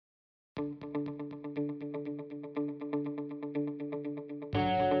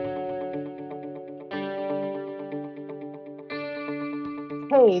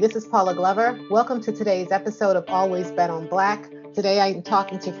Hey, this is Paula Glover. Welcome to today's episode of Always Bet on Black. Today I'm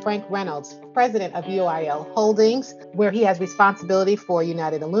talking to Frank Reynolds, president of UIL Holdings, where he has responsibility for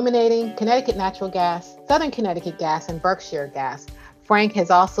United Illuminating, Connecticut Natural Gas, Southern Connecticut Gas, and Berkshire Gas. Frank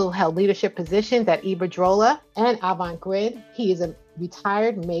has also held leadership positions at Iberdrola and Avant Grid. He is a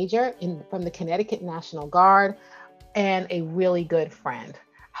retired major from the Connecticut National Guard and a really good friend.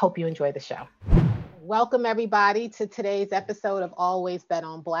 Hope you enjoy the show. Welcome, everybody, to today's episode of Always Bet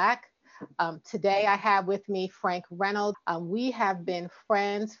on Black. Today, I have with me Frank Reynolds. We have been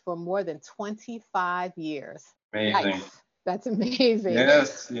friends for more than 25 years. Amazing. Yikes, that's amazing.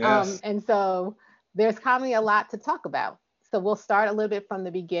 Yes. And so there's commonly a lot to talk about. So we'll start a little bit from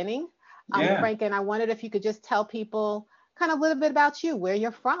the beginning. Yeah, Frank, and I wondered if you could just tell people kind of a little bit about you, where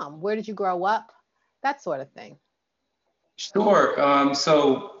you're from, where did you grow up, that sort of thing. sure.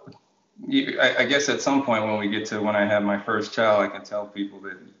 I guess at some point when we get to when I had my first child, I can tell people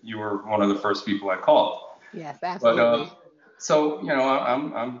that you were one of the first people I called. Yes, But absolutely.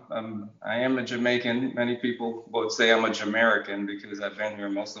 I am a Jamaican. Many people would say I'm a Jamaican because I've been here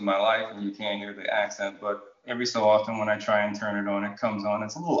most of my life and you can't hear the accent. But every so often when I try and turn it on, it comes on.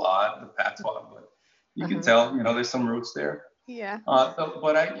 It's a little odd, the patois, but you can Uh-huh. tell, there's some roots there. Yeah. But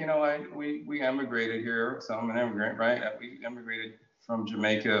we emigrated here, so I'm an immigrant, right? We emigrated from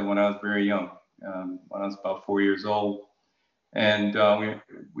Jamaica when I was very young, when I was about 4 years old, and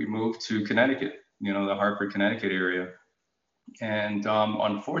we moved to Connecticut, the Hartford, Connecticut area. And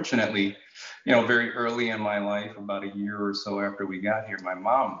unfortunately, very early in my life, about a year or so after we got here, my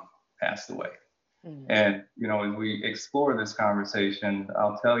mom passed away. Mm. And as we explore this conversation,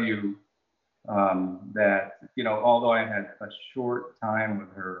 I'll tell you that although I had a short time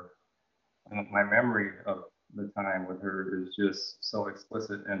with her, my memory of the time with her is just so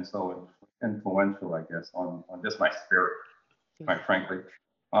explicit and so influential, I guess, on just my spirit, quite frankly.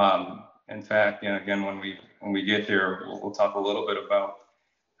 In fact, again, when we get there, we'll talk a little bit about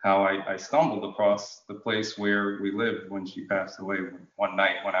how I stumbled across the place where we lived when she passed away one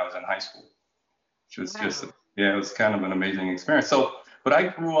night when I was in high school, which was just, Wow. yeah, it was kind of an amazing experience. So, but I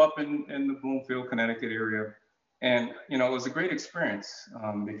grew up in the Bloomfield, Connecticut area. And, it was a great experience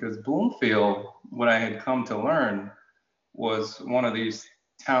because Bloomfield, what I had come to learn was one of these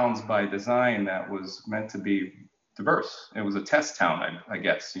towns by design that was meant to be diverse. It was a test town, I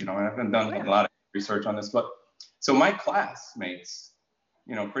guess, and I haven't done a Really? lot of research on this, but so my classmates,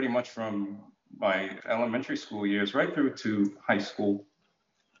 pretty much from my elementary school years right through to high school,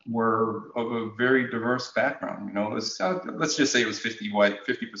 were of a very diverse background. It was, let's just say it was 50 white,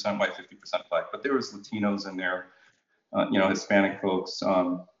 50% white, 50% black, but there was Latinos in there, Hispanic folks,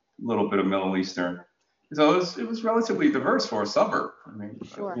 a little bit of Middle Eastern. So it was relatively diverse for a suburb. I mean,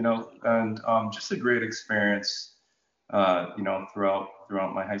 Sure. and just a great experience, throughout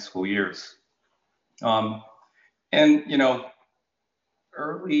my high school years. Um, and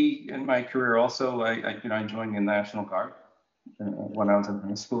early in my career, also, I joined the National Guard when I was in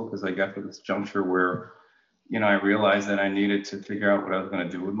high school because I got to this juncture where I realized that I needed to figure out what I was going to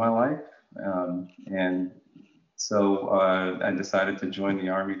do with my life. And so I decided to join the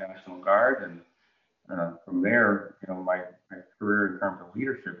Army National Guard. And from there, my career in terms of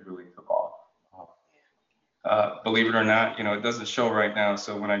leadership really took off. Believe it or not, it doesn't show right now.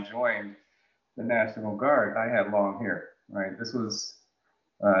 So when I joined the National Guard, I had long hair, right? This was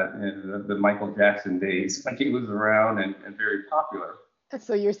in the Michael Jackson days, like he was around and very popular.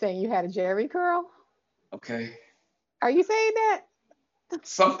 So you're saying you had a Jerry curl? Okay. Are you saying that?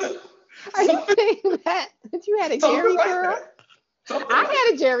 Something, Are you something, saying that you had a something Jerry like curl? that. Something I like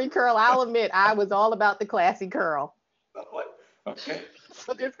had a Jerry curl. I'll admit I was all about the classy curl. that. Like, okay.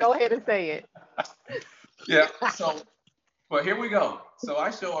 So just go ahead and say it. Yeah. So, but here we go. So I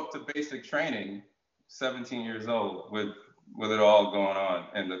show up to basic training, 17 years old, with it all going on,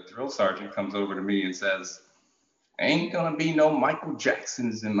 and the drill sergeant comes over to me and says, "Ain't gonna be no Michael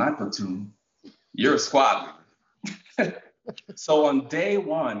Jacksons in my platoon. You're a squad leader." So on day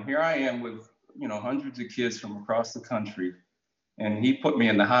one, here I am with hundreds of kids from across the country, and he put me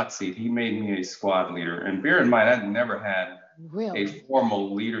in the hot seat. He made me a squad leader. And bear in mind, I'd never had a Really?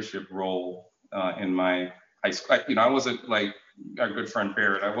 formal leadership role in my high school. I wasn't like our good friend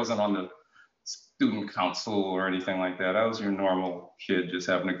Barrett. I wasn't on the student council or anything like that. I was your normal kid just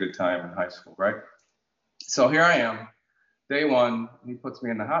having a good time in high school, right? So here I am, day one. He puts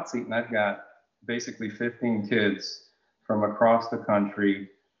me in the hot seat, and I've got basically 15 kids from across the country,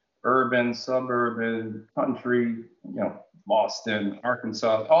 urban, suburban, country, Boston,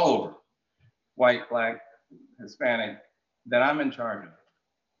 Arkansas, all over, white, black, Hispanic, that I'm in charge of.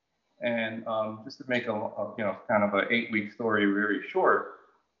 And just to make a kind of an 8-week story very short,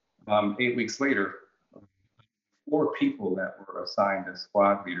 8 weeks later, 4 people that were assigned as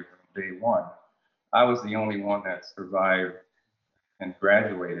squad leaders on day one, I was the only one that survived and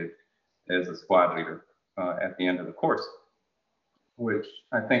graduated as a squad leader at the end of the course, which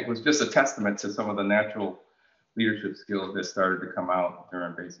I think was just a testament to some of the natural leadership skills that started to come out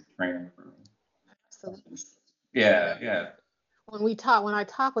during basic training for me. Absolutely. Yeah, yeah. When I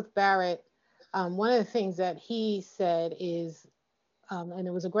talk with Barrett, one of the things that he said is, and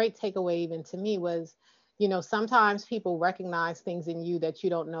it was a great takeaway even to me, was, sometimes people recognize things in you that you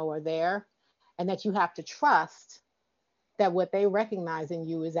don't know are there, and that you have to trust that what they recognize in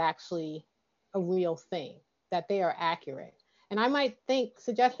you is actually a real thing, that they are accurate. And I might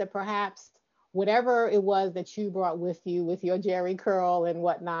suggest that perhaps whatever it was that you brought with you with your Jerry curl and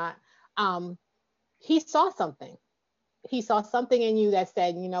whatnot, um, he saw something. He saw something in you that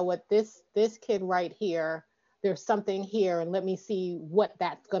said, you know what, this kid right here, there's something here, and let me see what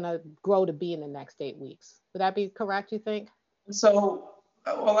that's gonna grow to be in the next 8 weeks. Would that be correct, you think? So,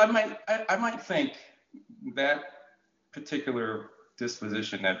 well, I might think that particular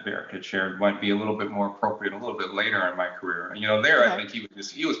disposition that Barrett had shared might be a little bit more appropriate a little bit later in my career. There I Okay. think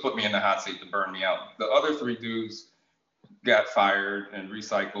he was put me in the hot seat to burn me out. The other 3 dudes got fired and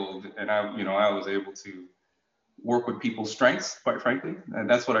recycled, and I was able to work with people's strengths, quite frankly. And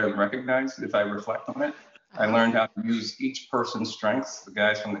that's what I recognized if I reflect on it. I Uh-huh. learned how to use each person's strengths, the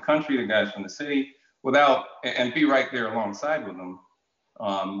guys from the country, the guys from the city, without and be right there alongside with them,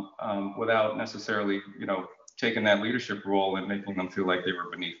 without necessarily, taking that leadership role and making them feel like they were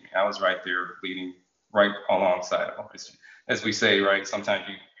beneath me. I was right there leading right alongside of them. As we say, right, sometimes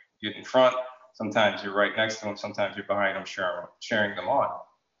you get in front, sometimes you're right next to them, sometimes you're behind them, sharing them on.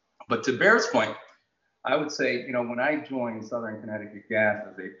 But to Bear's point, I would say, when I joined Southern Connecticut Gas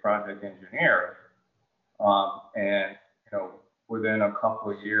as a project engineer, and within a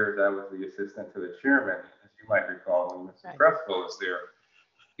couple of years, I was the assistant to the chairman, as you might recall, when Mr. Right. Crespo was there.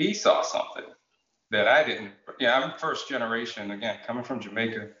 He saw something that I didn't. Yeah, I'm first generation, again, coming from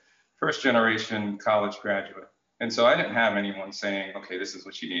Jamaica, first generation college graduate. And so I didn't have anyone saying, okay, this is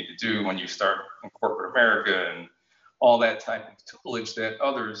what you need to do when you start in corporate America and all that type of tutelage that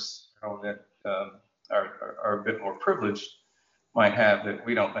others, that are a bit more privileged might have that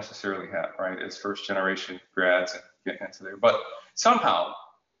we don't necessarily have, right, as first generation grads and getting into there. But somehow,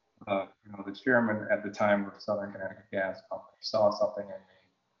 the chairman at the time of Southern Connecticut Gas Company saw something in me.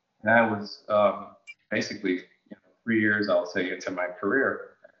 And I was basically, 3 years, I'll say, into my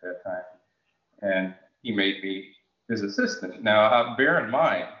career at that time. And he made me his assistant. Now, bear in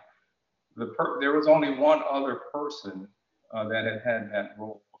mind, there was only one other person that had that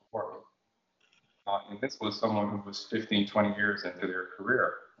role before me. And this was someone who was 15, 20 years into their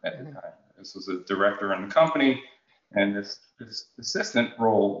career at the time. This was a director in the company, and this assistant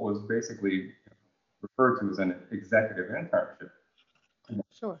role was basically referred to as an executive internship.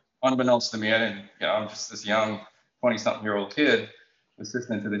 Sure. Unbeknownst to me, I didn't, I'm just this young 20-something-year-old kid,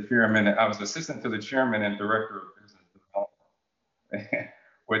 assistant to the chairman. I was assistant to the chairman and director of business development,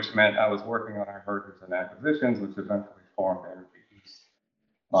 which meant I was working on our mergers and acquisitions, which eventually formed Energy East.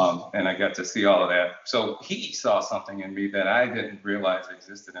 And I got to see all of that. So he saw something in me that I didn't realize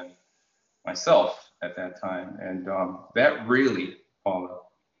existed in myself at that time. And that really, Paula,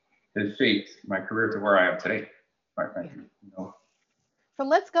 has shaped my career to where I am today. Quite frankly, So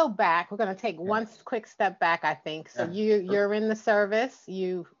let's go back. We're going to take one quick step back, I think. So you're in the service.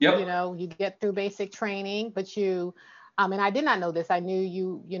 Yep. You get through basic training, but and I did not know this. I knew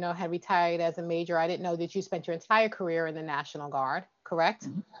you, had retired as a major. I didn't know that you spent your entire career in the National Guard, correct?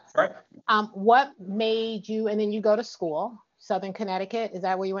 Mm-hmm. Right. What made you, and then you go to school, Southern Connecticut. Is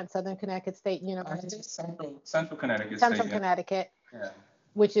that where you went? Southern Connecticut State University? Central Connecticut Central State. Connecticut. Yeah.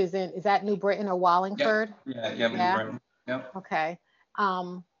 Which is that New Britain or Wallingford? Yeah, New Britain. Yep. Okay.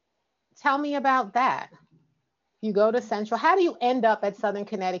 Tell me about that. You go to Central. How do you end up at Southern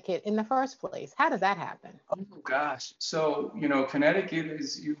Connecticut in the first place? How does that happen? Oh gosh. So, Connecticut,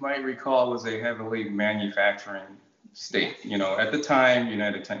 as you might recall, was a heavily manufacturing state. At the time,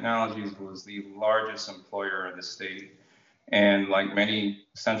 United Technologies was the largest employer in the state. And like many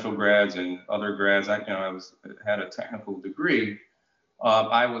Central grads and other grads, I had a technical degree.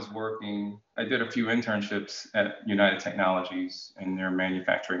 I did a few internships at United Technologies in their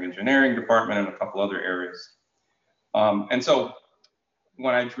manufacturing engineering department and a couple other areas. And so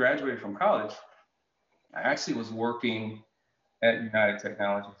when I graduated from college, I actually was working at United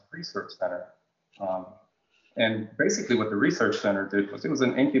Technologies Research Center. And basically what the research center did was it was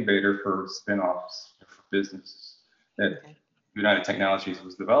an incubator for spin-offs for businesses that United Technologies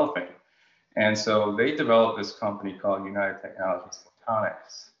was developing. And so they developed this company called United Technologies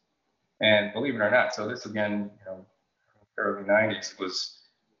Photonics. And believe it or not, so this again, early 90s was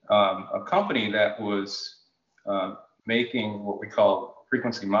a company that was making what we call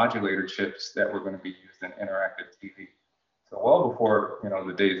frequency modulator chips that were going to be used in interactive TV. So well before,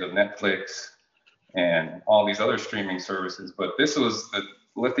 the days of Netflix and all these other streaming services, but this was the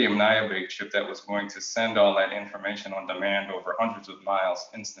lithium niobate chip that was going to send all that information on demand over hundreds of miles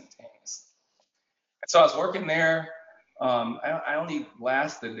instantaneously. And so I was working there. I only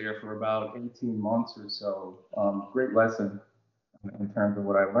lasted there for about 18 months or so. Great lesson in terms of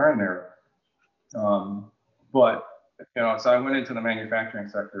what I learned there. But so I went into the manufacturing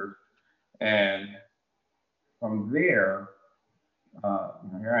sector, and from there,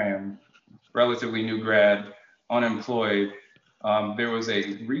 here I am, relatively new grad, unemployed. There was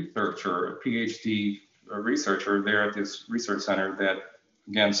a researcher, a PhD researcher there at this research center that,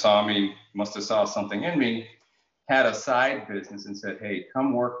 again, saw me, must have saw something in me, had a side business and said, hey,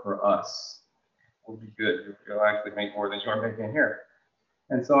 come work for us. We'll be good. You'll actually make more than you're making here.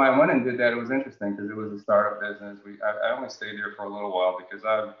 And so I went and did that. It was interesting because it was a startup business. I only stayed there for a little while because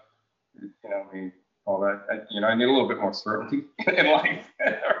I need a little bit more certainty in life.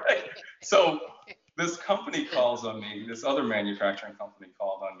 Right? So this company calls on me, this other manufacturing company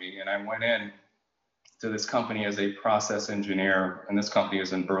called on me, and I went in to this company as a process engineer. And this company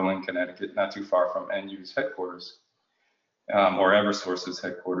is in Berlin, Connecticut, not too far from NU's headquarters, or Eversource's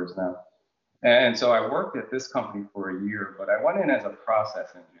headquarters now. And so I worked at this company for a year, but I went in as a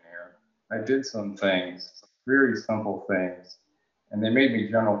process engineer. I did some things, some very simple things, and they made me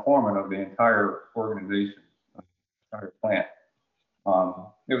general foreman of the entire organization, the entire plant.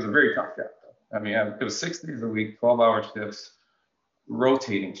 It was a very tough job, though. I mean, it was 6 days a week, 12-hour shifts,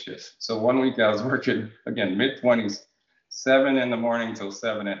 rotating shifts. So one week I was working, again, mid-20s, 7 in the morning till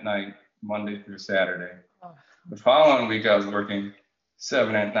 7 at night, Monday through Saturday. The following week I was working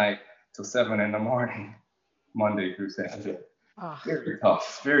 7 at night till 7 in the morning, Monday through Saturday. Very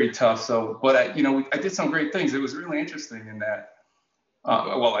tough, very tough. So, but I did some great things. It was really interesting in that,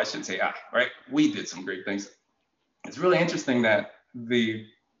 well, I shouldn't say right? We did some great things. It's really interesting that the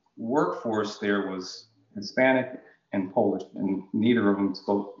workforce there was Hispanic and Polish, and neither of them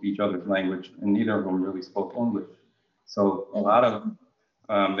spoke each other's language, and neither of them really spoke English. So a lot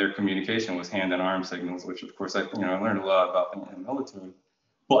of their communication was hand and arm signals, which of course I learned a lot about in the military.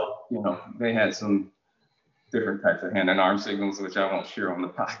 But they had some different types of hand and arm signals, which I won't share on the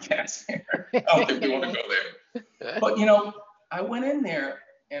podcast here. I don't think we want to go there. But I went in there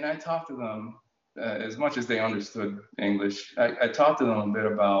and I talked to them as much as they understood English. I talked to them a bit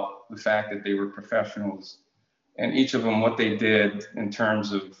about the fact that they were professionals, and each of them what they did in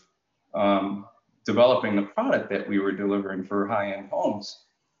terms of developing the product that we were delivering for high-end homes.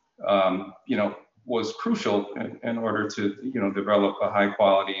 Was crucial in order to, develop a high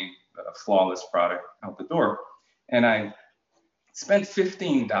quality, flawless product out the door. And I spent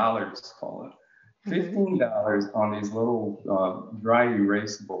 $15, Paula, $15 on these little dry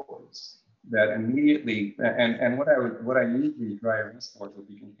erase boards that immediately, and what I use these dry erase boards with,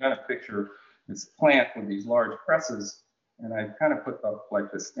 you can kind of picture this plant with these large presses, and I kind of put up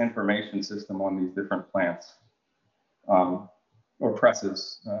like this information system on these different plants. Or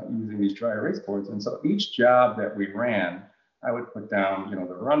presses using these dry erase boards. And so each job that we ran, I would put down, the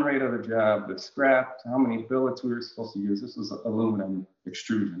run rate of the job, the scrap, how many billets we were supposed to use. This was aluminum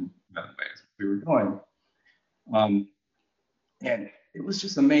extrusion, by the way, is what we were doing. And it was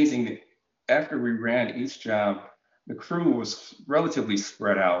just amazing that after we ran each job, the crew was relatively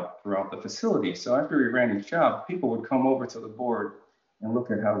spread out throughout the facility. So after we ran each job, people would come over to the board and look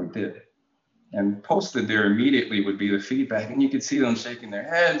at how we did. And posted there immediately would be the feedback, and you could see them shaking their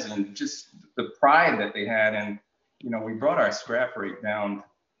heads and just the pride that they had. And we brought our scrap rate down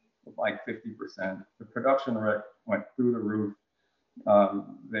to like 50%. The production rate went through the roof.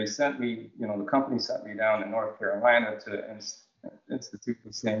 They sent me, the company sent me down to North Carolina to institute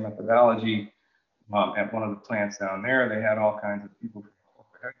the same methodology at one of the plants down there. They had all kinds of people from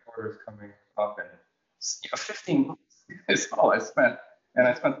corporate headquarters coming up, and 15 months is all I spent. And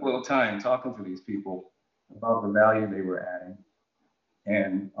I spent a little time talking to these people about the value they were adding.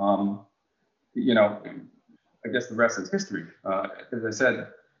 And, I guess the rest is history. As I said,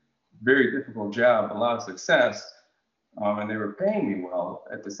 very difficult job, a lot of success, and they were paying me well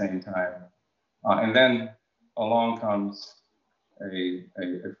at the same time. And then along comes a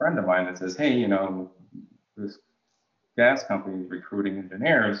friend of mine that says, hey, this gas company is recruiting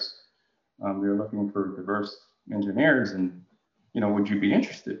engineers. They're looking for diverse engineers, and would you be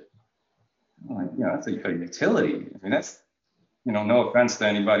interested? I'm like, that's a utility. I mean, that's, no offense to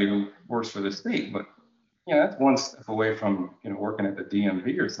anybody who works for the state, but that's one step away from, working at the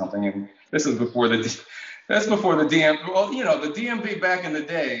DMV or something. And this is before that's before the well, the DMV back in the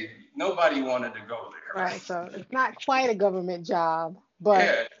day, nobody wanted to go there, Right. right? So it's not quite a government job,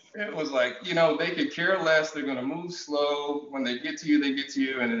 but Yeah, it was like, they could care less. They're going to move slow. When they get to you, they get to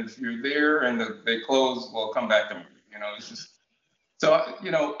you. And if you're there and they close, well, come back to me. It's just, so,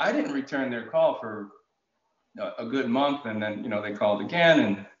 I didn't return their call for a good month. And then, they called again.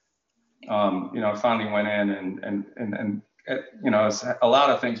 And, I finally went in and a lot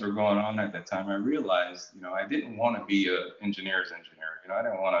of things were going on at that time. I realized, I didn't want to be an engineer's engineer. I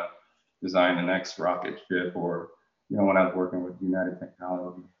didn't want to design the next rocket ship, or, when I was working with United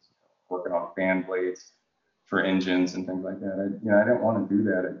Technologies, working on fan blades for engines and things like that. I didn't want to do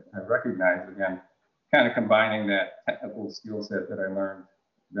that. I recognized, again, kind of combining that technical skill set that I learned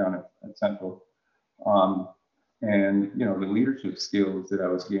down at Central, and the leadership skills that I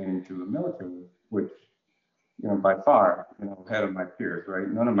was gaining through the military, which by far ahead of my peers. Right,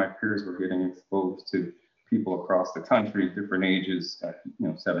 none of my peers were getting exposed to people across the country, different ages, at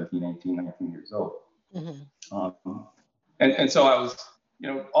 17, 18, 19 years old. mm-hmm. And so I was,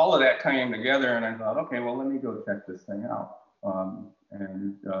 all of that came together, and I thought, okay, well, let me go check this thing out.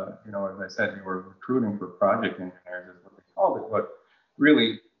 As I said, we were recruiting for project engineers, is what they called it. But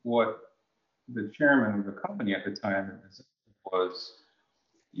really, what the chairman of the company at the time was,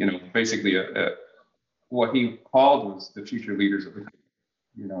 basically what he called was the future leaders of the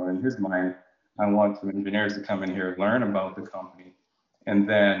company. In his mind, I want some engineers to come in here and learn about the company, and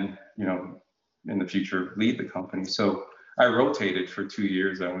then, in the future, lead the company. So I rotated for 2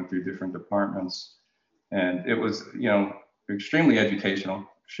 years. I went through different departments, and it was, extremely educational.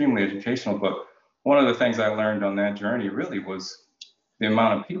 But one of the things I learned on that journey really was the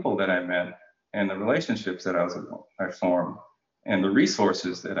amount of people that I met and the relationships that I formed and the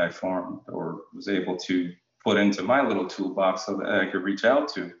resources that I formed or was able to put into my little toolbox so that I could reach out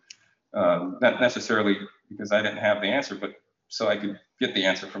to, not necessarily because I didn't have the answer, but so I could get the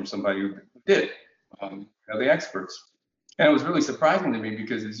answer from somebody who did, the experts. And it was really surprising to me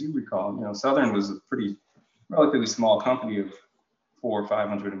because, as you recall, Southern was a pretty relatively small company of 400 or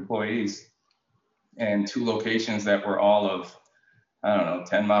 500 employees and 2 locations that were all of, I don't know,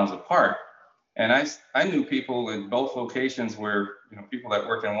 10 miles apart. And I knew people in both locations where, people that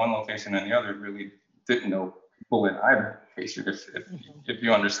worked in one location and the other really didn't know people in either location, if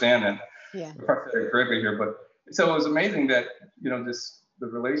you understand that. Yeah. If I said it correctly here, but so it was amazing that, the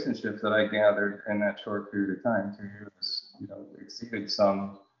relationships that I gathered in that short period of time, 2 years, exceeded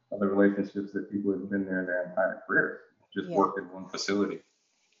some of the relationships that people had been there their entire career, just worked in one facility.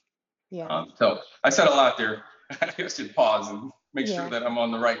 Yeah. So I said a lot there. I should pause and make Yeah. sure that I'm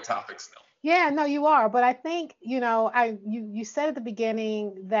on the right topic still. Yeah, no, you are. But I think, you said at the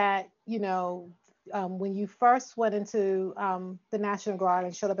beginning that, when you first went into the National Guard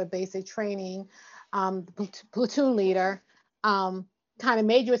and showed up at basic training, the platoon leader kind of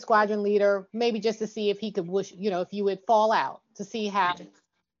made you a squadron leader, maybe just to see if he could wish, if you would fall out to see how.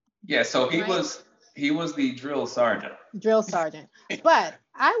 Yeah, so Right? he was the drill sergeant. Drill sergeant. But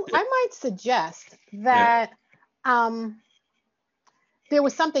I might suggest Yeah. that there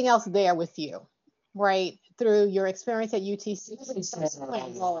was something else there with you, right? Through your experience at UTC.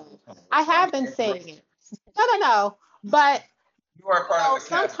 I have been saying it. No. But You are part of the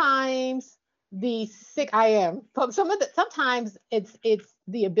cabinet. sometimes the sick I am. But sometimes it's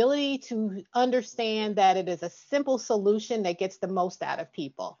the ability to understand that it is a simple solution that gets the most out of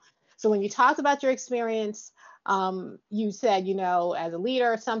people. So when you talked about your experience, you said, as a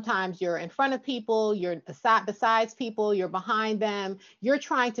leader, sometimes you're in front of people, you're besides people, you're behind them, you're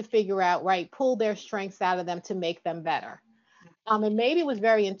trying to figure out, right, pull their strengths out of them to make them better. And maybe it was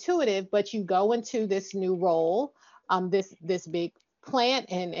very intuitive, but you go into this new role, this big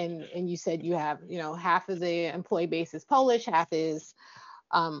plant, and you said you have, half of the employee base is Polish, half is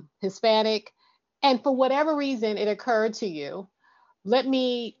Hispanic, and for whatever reason, it occurred to you, let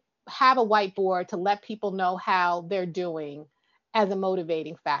me have a whiteboard to let people know how they're doing as a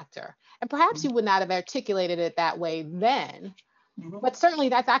motivating factor. And perhaps you would not have articulated it that way then, but certainly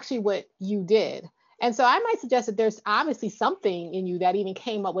that's actually what you did. And so I might suggest that there's obviously something in you that even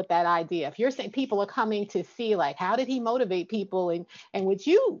came up with that idea. If you're saying people are coming to see, like, how did he motivate people? And would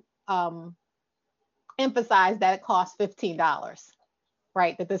you emphasize that it cost $15,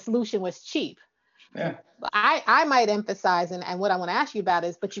 right? That the solution was cheap. Yeah. I might emphasize, and what I want to ask you about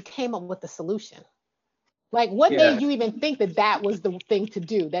is, but you came up with the solution. Like, what made you even think that was the thing to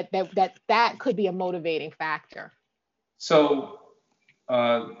do? That could be a motivating factor. So,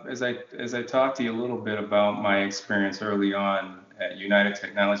 as I talked to you a little bit about my experience early on at United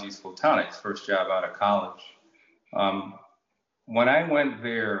Technologies Photonics, first job out of college. When I went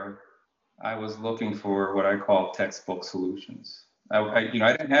there, I was looking for what I call textbook solutions. I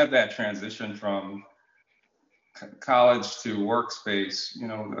didn't have that transition from college to workspace.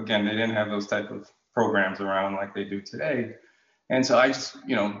 Again, they didn't have those type of programs around like they do today. And so I just,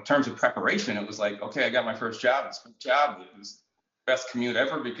 in terms of preparation, it was like, okay, I got my first job. It's a good job. It was the best commute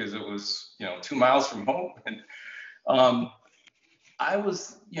ever because it was, 2 miles from home. And I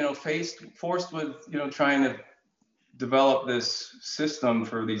was, forced with, trying to develop this system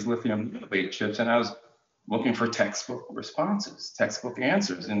for these lithium niobate chips. And I was looking for textbook responses, textbook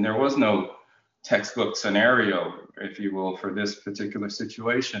answers. And there was no textbook scenario, if you will, for this particular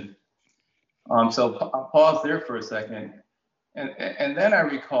situation. So I'll pause there for a second. And then I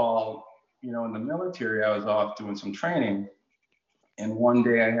recall, in the military, I was off doing some training. And one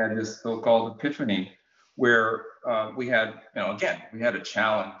day I had this so-called epiphany where we had, we had a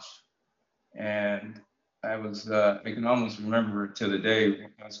challenge. And I can almost remember it to the day.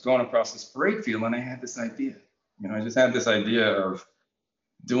 I was going across this parade field and I had this idea. I just had this idea of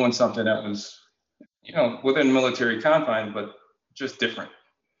doing something that was, within military confines, but just different.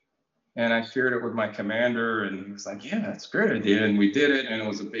 And I shared it with my commander and he was like, yeah, that's a great idea. And we did it and it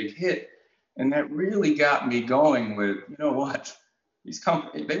was a big hit. And that really got me going with, what? These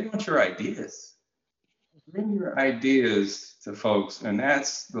companies, they want your ideas. Bring your ideas to folks. And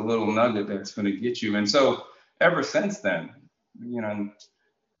that's the little nugget that's going to get you. And so ever since then,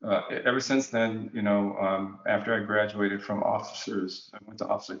 after I graduated from officers, I went to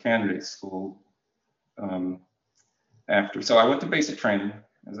officer candidate school. So I went to basic training,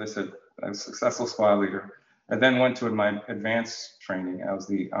 as I said, I was a successful squad leader. I then went to my advanced training. I was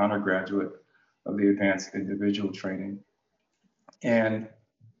the honor graduate of the advanced individual training. And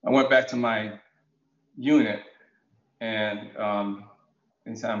I went back to my unit and I'm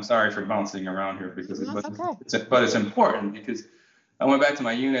sorry for bouncing around here because it's important because I went back to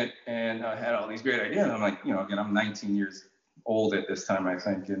my unit and I had all these great ideas. I'm like, again, I'm 19 years old at this time, I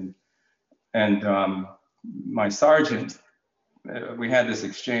think. And my sergeant, we had this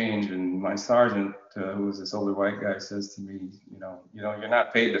exchange and my sergeant, who was this older white guy, says to me, you're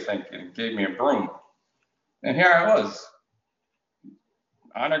not paid to think, and gave me a broom. And here I was,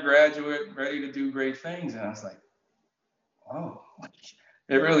 honor graduate, ready to do great things. And I was like, oh,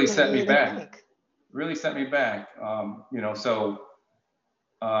 it really set me back. Really set me back. So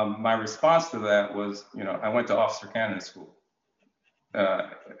my response to that was, I went to officer candidate school.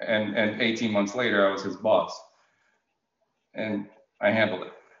 And 18 months later, I was his boss. And I handled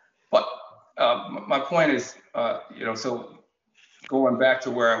it. But my point is, so going back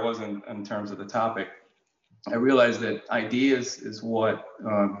to where I was in terms of the topic, I realized that ideas is what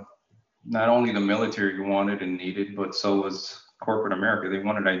not only the military wanted and needed, but so was corporate America. They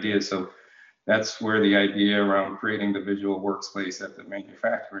wanted ideas. So that's where the idea around creating the visual workspace at the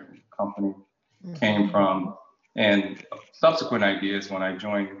manufacturing company came from. And subsequent ideas when I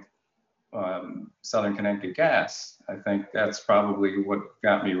joined Southern Connecticut Gas, I think that's probably what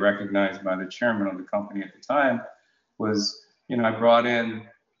got me recognized by the chairman of the company at the time was, I brought in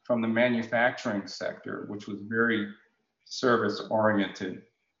from the manufacturing sector, which was very service oriented,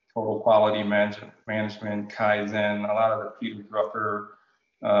 total quality management, Kaizen, a lot of the Peter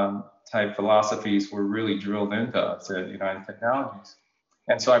Drucker type philosophies were really drilled into us at United Technologies.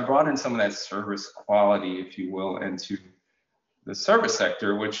 And so I brought in some of that service quality, if you will, into the service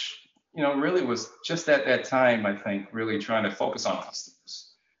sector, which, really was just at that time, I think, really trying to focus on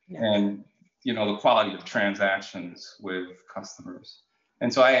customers and, the quality of transactions with customers.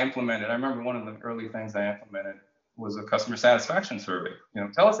 And so I remember one of the early things I implemented was a customer satisfaction survey.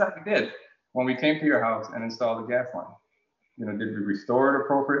 Tell us how you did when we came to your house and installed the gas line. Did we restore it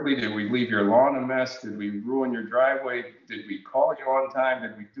appropriately? Did we leave your lawn a mess? Did we ruin your driveway? Did we call you on time?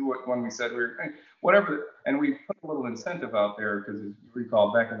 Did we do it when we said we were, whatever. And we put a little incentive out there because if you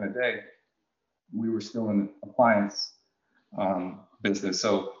recall back in the day, we were still in the appliance business.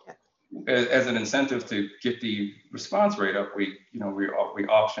 So as an incentive to get the response rate up, we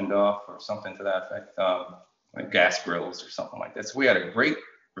auctioned off or something to that effect, like gas grills or something like that. So we had a great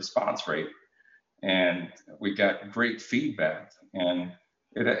response rate. And we got great feedback, and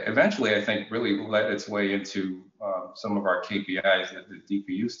it eventually, I think, really led its way into some of our KPIs that the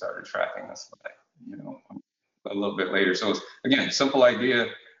DPU started tracking us by, a little bit later. So it's, again, a simple idea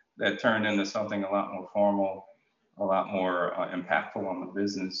that turned into something a lot more formal, a lot more impactful on the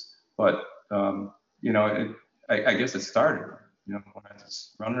business. But I guess it started, when I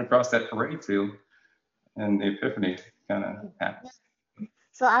was running across that parade field, and the epiphany kind of happened.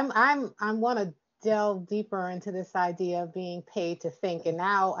 So I want to delve deeper into this idea of being paid to think. And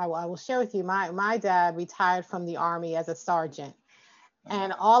now I will share with you, my dad retired from the Army as a sergeant.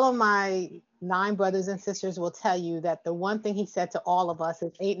 And all of my 9 brothers and sisters will tell you that the one thing he said to all of us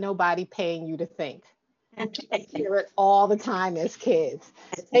is, ain't nobody paying you to think. I hear it all the time as kids.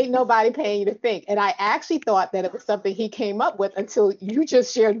 Ain't nobody paying you to think. And I actually thought that it was something he came up with until you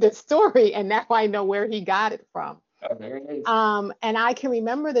just shared this story. And now I know where he got it from. Oh, there it is. And I can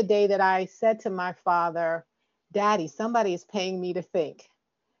remember the day that I said to my father, Daddy, somebody is paying me to think.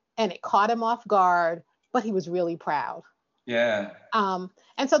 And it caught him off guard, but he was really proud. Yeah.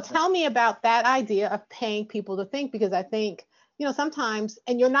 And so tell me about that idea of paying people to think, because I think, sometimes,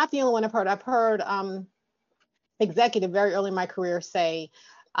 and you're not the only one I've heard executive very early in my career say,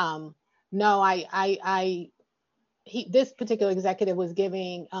 no, this particular executive was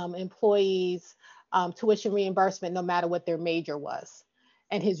giving employees tuition reimbursement no matter what their major was.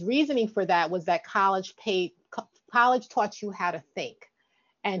 And his reasoning for that was that college taught you how to think.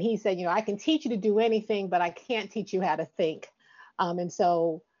 And he said, I can teach you to do anything, but I can't teach you how to think. And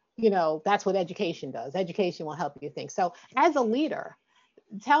so, that's what education does. Education will help you think. So as a leader,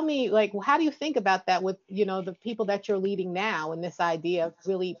 tell me, like, how do you think about that with, the people that you're leading now, and this idea of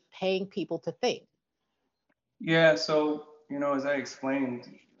really paying people to think? Yeah. So, as I explained,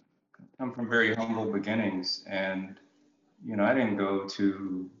 I come from very humble beginnings, and, I didn't go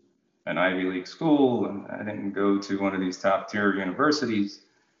to an Ivy League school, and I didn't go to one of these top tier universities.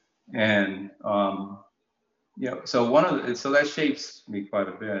 And, so that shapes me quite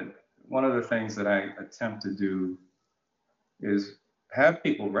a bit. One of the things that I attempt to do is have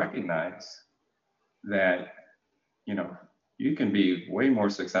people recognize that, you know, you can be way more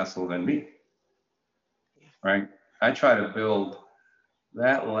successful than me, right? I try to build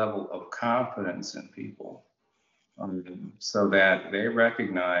that level of confidence in people, so that they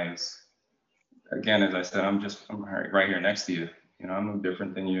recognize, again, as I said, I'm right here next to you. I'm no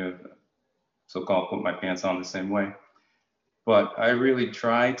different than you, so-called put my pants on the same way. But I really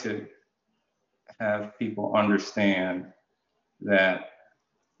try to have people understand that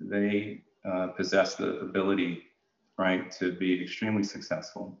they possess the ability, right, to be extremely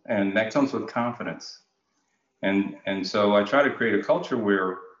successful, and that comes with confidence. And so I try to create a culture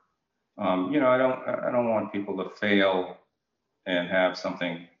where, I don't want people to fail and have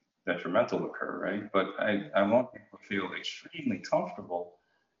something detrimental occur, right? But I want people to feel extremely comfortable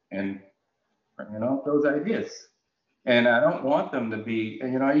in, those ideas. And I don't want them to be,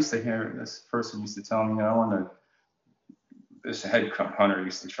 I used to hear this person used to tell me, this head hunter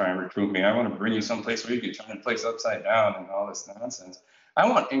used to try and recruit me. I want to bring you someplace where you can turn the place upside down and all this nonsense. I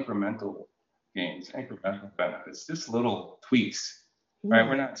want incremental gains, incremental benefits, just little tweaks, right?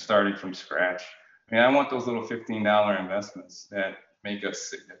 We're not starting from scratch. I want those little $15 investments that make a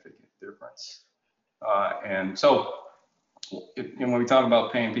significant difference. And so, when we talk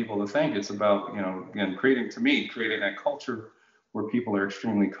about paying people to think, it's about, again, creating that culture where people are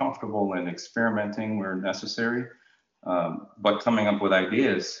extremely comfortable in experimenting where necessary, but coming up with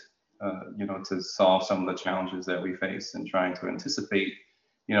ideas, to solve some of the challenges that we face, and trying to anticipate,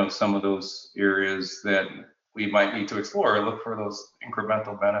 some of those areas that we might need to explore, or look for those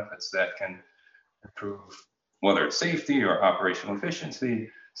incremental benefits that can improve, whether it's safety or operational efficiency,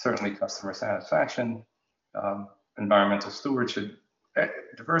 certainly customer satisfaction, environmental stewardship,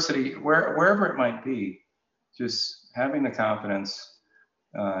 diversity, wherever it might be. Just having the confidence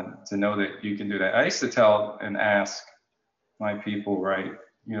to know that you can do that. I used to tell and ask my people, right,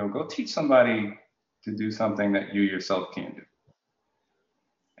 go teach somebody to do something that you yourself can't do.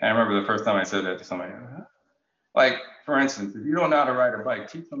 And I remember the first time I said that to somebody, like, for instance, if you don't know how to ride a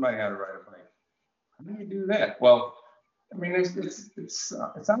bike, teach somebody how to ride a bike. How do you do that? Well,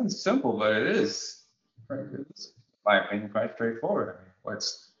 it sounds simple, but it is, right? It's, in my opinion, quite straightforward.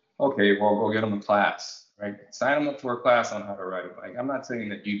 What's okay? Well, go get them a class, right? Sign them up for a class on how to ride a bike. I'm not saying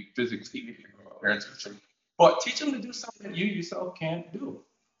that you physically need to go out there and teach them, but teach them to do something that you yourself can't do,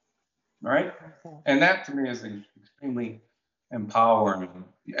 right? Okay. And that to me is extremely empowering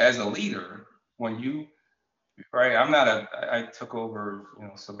as a leader. When you, right, I took over,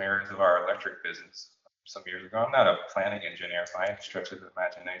 some areas of our electric business some years ago. I'm not a planning engineer by any stretch of the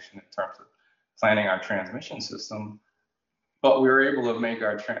imagination in terms of planning our transmission system, but we were able to make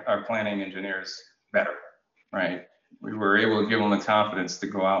our planning engineers better, right? We were able to give them the confidence to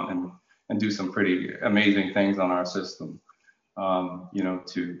go out and do some pretty amazing things on our system,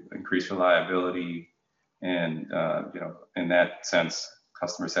 to increase reliability and, in that sense,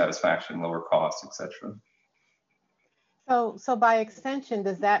 customer satisfaction, lower costs, et cetera. So by extension,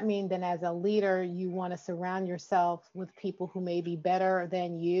 does that mean then as a leader, you want to surround yourself with people who may be better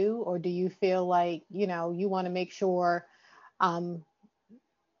than you, or do you feel like, you want to make sure, um,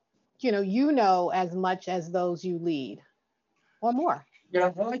 as much as those you lead or more? I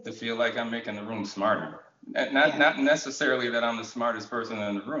like to feel like I'm making the room smarter. Yes. Not necessarily that I'm the smartest person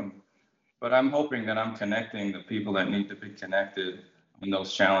in the room, but I'm hoping that I'm connecting the people that need to be connected in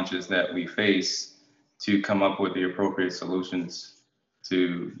those challenges that we face to come up with the appropriate solutions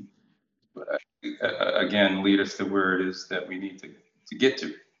to, again, lead us to where it is that we need to get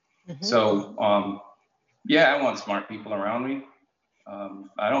to. Hmm. So, yeah, I want smart people around me.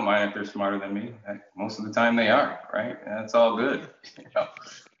 I don't mind if they're smarter than me. Most of the time they are, right? And that's all good. Yeah. You know?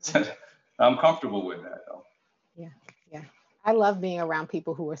 Yeah. I'm comfortable with that, though. Yeah. Yeah. I love being around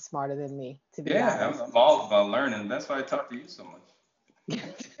people who are smarter than me, to be Yeah, honest. I'm all about learning. That's why I talk to you so much.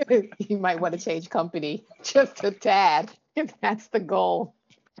 You might want to change company just a tad if that's the goal,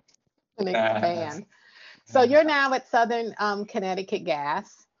 and expand. So you're now at Southern Connecticut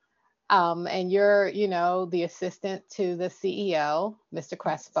Gas, and you're, the assistant to the CEO, Mr.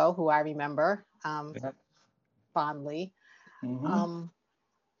 Crespo, who I remember Yeah. fondly. Hmm. Um,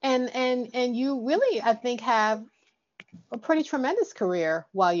 and you really, I think, have a pretty tremendous career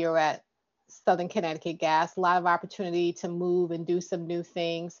while you're at Southern Connecticut Gas. A lot of opportunity to move and do some new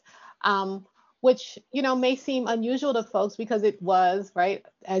things, um, which may seem unusual to folks because it was right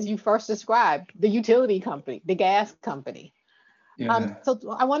as you first described the utility company, the gas company. Yeah. So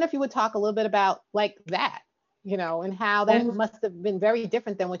I wonder if you would talk a little bit about like that, and how that Well, must have been very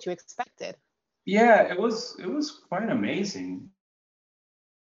different than what you expected. yeah, it was quite amazing.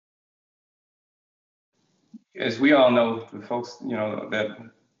 As we all know, the folks that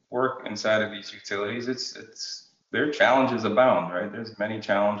work inside of these utilities, it's their challenges abound, right? There's many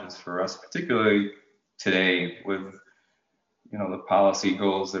challenges for us, particularly today with the policy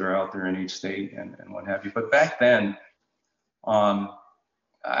goals that are out there in each state and what have you. But back then, um,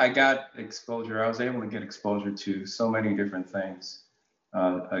 I got exposure. I was able to get exposure to so many different things.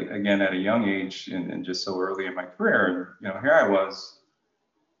 Again, at a young age and just so early in my career, and here I was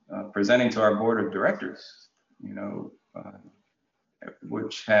presenting to our board of directors, you know, uh,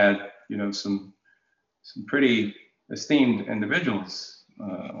 which had some pretty esteemed individuals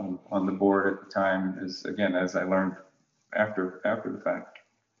on the board at the time. As I learned after the fact,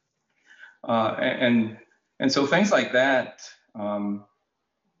 and so things like that.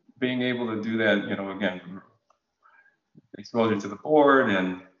 Being able to do that, again, exposure to the board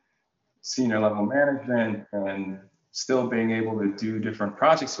and senior level management, and still being able to do different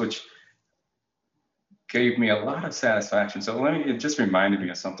projects, which gave me a lot of satisfaction. So it just reminded me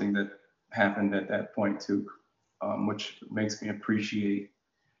of something that happened at that point too, which makes me appreciate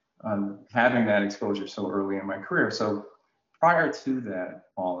having that exposure so early in my career. So prior to that,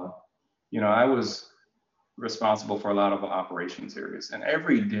 Paula, I was responsible for a lot of operations areas, and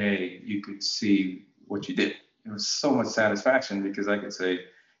every day you could see what you did. It was so much satisfaction because I could say,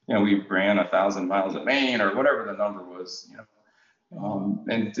 we ran 1,000 miles of main or whatever the number was, Hmm.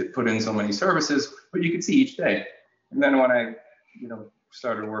 and to put in so many services, but you could see each day. And then when I,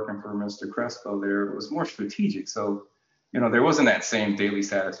 started working for Mr. Crespo there, it was more strategic. So, there wasn't that same daily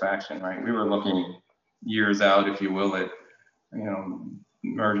satisfaction, right? We were looking years out, if you will, at, you know,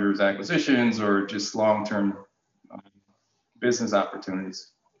 mergers, acquisitions, or just long-term uh, business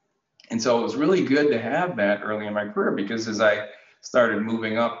opportunities. And so it was really good to have that early in my career because as I started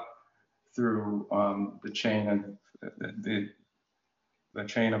moving up through the chain of the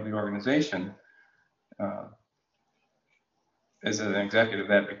chain of the organization, uh, as an executive,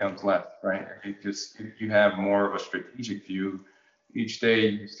 that becomes less, right? You have more of a strategic view. Each day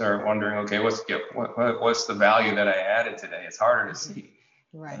you start wondering, okay, what's the value that I added today? It's harder to Hmm. see,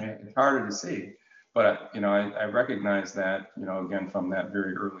 Right. right? It's harder to see. But I recognize that, again, from that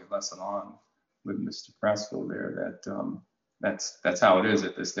very early lesson on with Mr. Crespo there, that that's how it is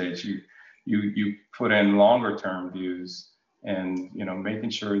at this stage. You put in longer term views, and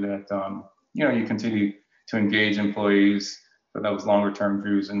making sure that you continue to engage employees for those longer term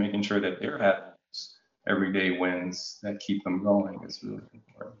views, and making sure that they're having everyday wins that keep them going is really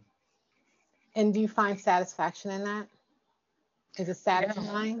important. And do you find satisfaction in that? Is it Yeah,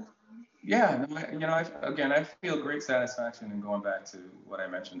 satisfying? yeah. No, again, I feel great satisfaction in going back to what I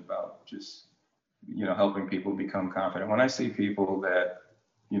mentioned about just helping people become confident. When I see people that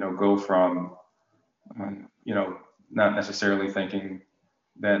go from you know not necessarily thinking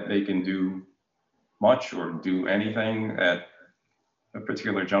that they can do much or do anything at a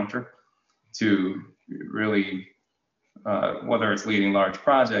particular juncture to really whether it's leading large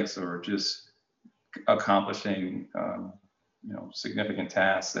projects or just accomplishing significant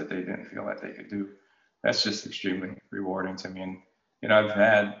tasks that they didn't feel that they could do. That's just extremely rewarding to me. And I've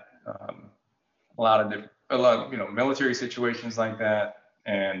had a lot of military situations like that,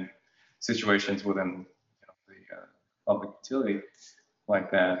 and situations within the public utility like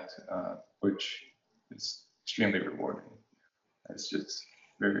that, which is extremely rewarding. It's just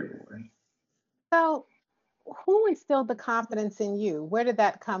very rewarding. So, who instilled the confidence in you? Where did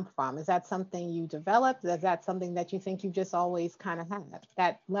that come from? Is that something you developed? Is that something that you think you just always kind of had?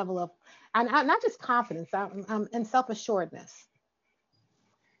 That level of, and not just confidence, and self-assuredness.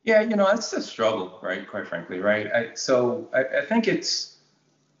 Yeah, it's a struggle, right? Quite frankly, right? I think it's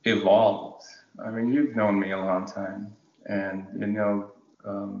evolved. I mean, you've known me a long time, and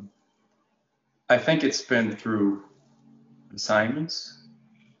I think it's been through assignments.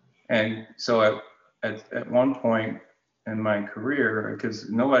 And so at one point in my career, because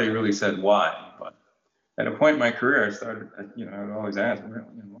nobody really said why, but at a point in my career, I started, I would always ask,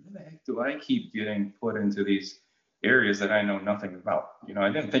 why the heck do I keep getting put into these areas that I know nothing about? I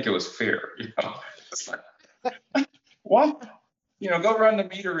didn't think it was fair. It's like, what? Go run the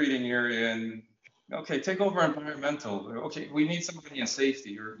meter reading area, and okay, take over environmental. Okay, we need somebody in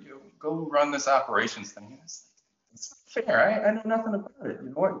safety, or go run this operations thing. It's not fair. I know nothing about it.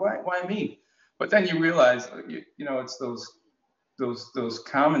 Why me? But then you realize, it's those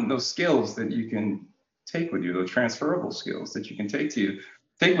skills that you can take with you, those transferable skills that you can take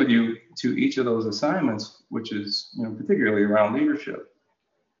with you to each of those assignments, which is particularly around leadership,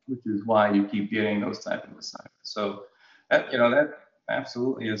 which is why you keep getting those type of assignments. So that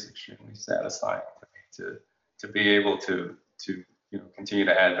absolutely is extremely satisfying to be able to continue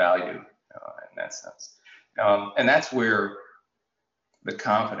to add value in that sense. And that's where the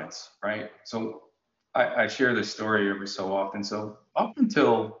confidence, right? So I share this story every so often. So up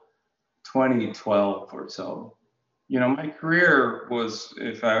until 2012 or so, my career was,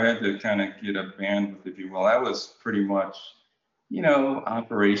 if I had to kind of get a bandwidth, if you will, I was pretty much,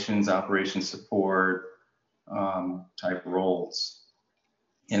 operation support type roles.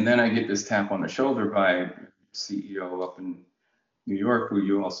 And then I get this tap on the shoulder by CEO up in New York, who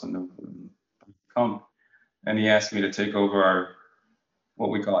you also know from, and he asked me to take over our what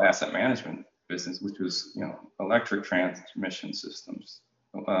we call asset management business, which was electric transmission systems,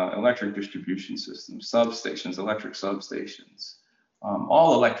 electric distribution systems, substations, electric substations,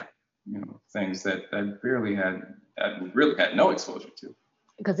 all electric things that I really had no exposure to.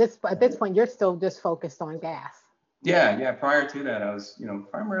 Because at this point you're still just focused on gas. Yeah. Prior to that, I was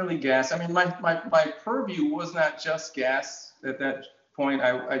primarily gas. I mean, my purview was not just gas at that point.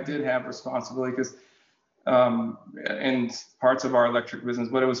 I did have responsibility because in parts of our electric business,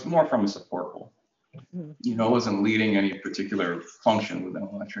 but it was more from a support role. Mm-hmm. I wasn't leading any particular function within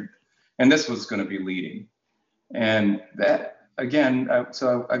electric, and this was going to be leading. And that again,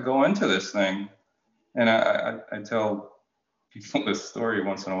 so I go into this thing, and I tell people this story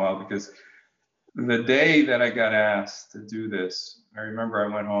once in a while, because the day that I got asked to do this, I remember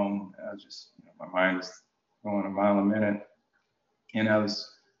I went home. I was just my mind was going a mile a minute, and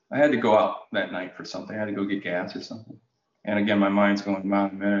I had to go out that night for something. I had to go get gas or something. And again, my mind's going a mile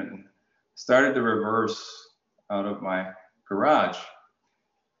a minute, and started to reverse out of my garage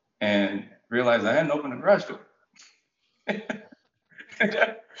and realized I hadn't opened the garage door.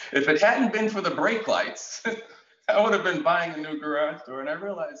 If it hadn't been for the brake lights, I would have been buying a new garage door. And I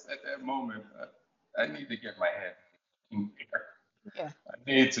realized at that moment, I need to get my head in here. Yeah. I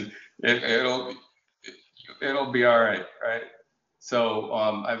need to, it'll be all right, right? So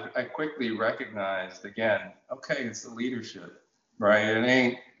I quickly recognized again, okay, it's the leadership, right? It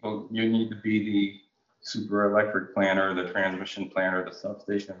ain't, well, you need to be the super electric planner, the transmission planner, the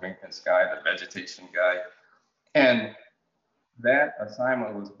substation maintenance guy, the vegetation guy. And that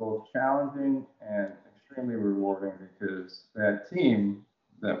assignment was both challenging and extremely rewarding, because that team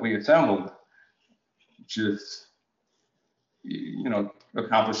that we assembled just,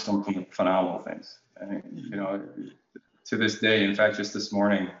 accomplished some phenomenal things. I mean, to this day, in fact, just this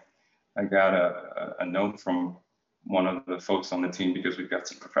morning, I got a note from one of the folks on the team, because we've got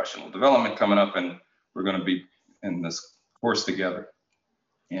some professional development coming up, and we're going to be in this course together.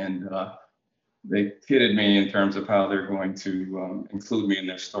 And they kidded me in terms of how they're going to include me in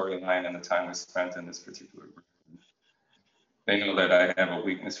their storyline and the time we spent in this particular group. They know that I have a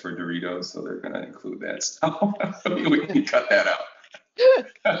weakness for Doritos, so they're going to include that. So we can cut that out.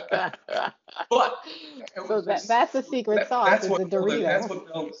 But so that's the secret sauce. That's what, the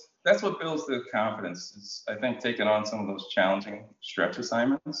Dorito. That's what builds the confidence. Is, I think, taking on some of those challenging stretch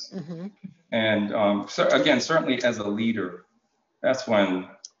assignments. Mm-hmm. And so again, certainly as a leader, that's when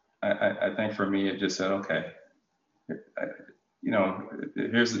I think for me it just said, okay,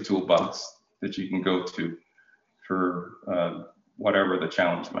 here's the toolbox that you can go to for whatever the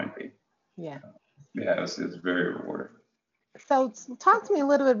challenge might be. Yeah. Yeah, it's very rewarding. So talk to me a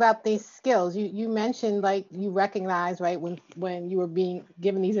little bit about these skills. You mentioned like you recognize, right, when you were being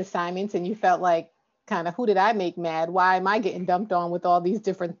given these assignments and you felt like kind of, who did I make mad? Why am I getting dumped on with all these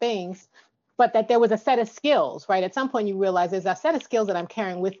different things? But that there was a set of skills, right? At some point you realize there's a set of skills that I'm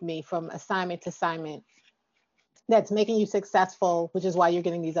carrying with me from assignment to assignment that's making you successful, which is why you're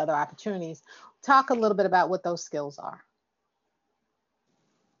getting these other opportunities. Talk a little bit about what those skills are.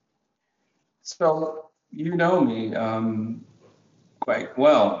 So you know me quite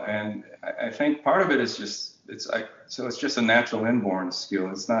well, and I think part of it is it's just a natural inborn skill.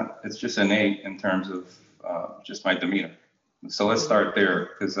 It's just innate in terms of just my demeanor. So let's start there,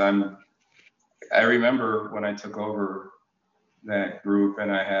 because I remember when I took over that group and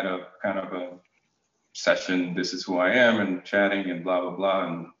I had a kind of a session, this is who I am, and chatting and blah blah blah,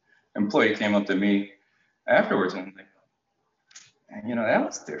 and an employee came up to me afterwards and like, that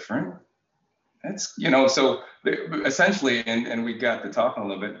was different. That's, so essentially, and we got to talking a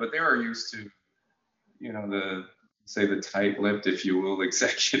little bit, but they were used to, the tight-lipped, if you will,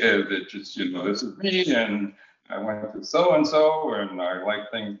 executive that just, this is me, and I went to so-and-so, and I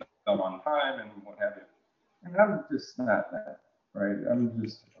like things done on time, and what have you. And I'm just not that, right? I'm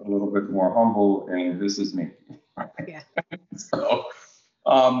just a little bit more humble, and this is me. Yeah.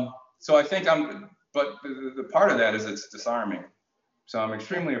 So I think but the part of that is it's disarming. So I'm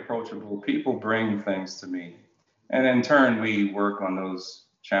extremely approachable. People bring things to me. And in turn, we work on those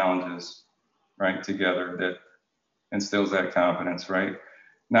challenges, right, together, that instills that confidence, right?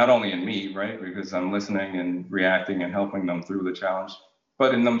 Not only in me, right, because I'm listening and reacting and helping them through the challenge,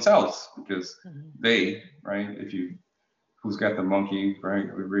 but in themselves, because they, right, who's got the monkey, right?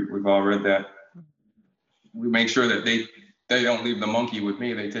 We've all read that. We make sure that they don't leave the monkey with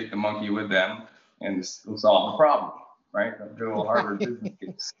me. They take the monkey with them and solve the problem. Right? The good old Harvard business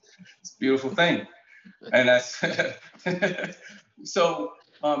case. It's a beautiful thing. And that's so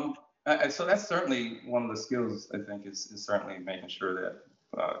that's certainly one of the skills, I think, is certainly making sure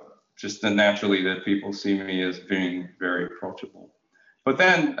that just naturally that people see me as being very approachable. But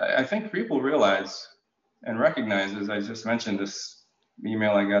then I think people realize and recognize, as I just mentioned, this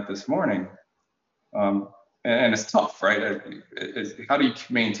email I got this morning, and it's tough, right? How do you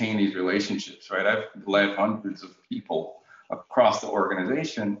maintain these relationships, right? I've led hundreds of people across the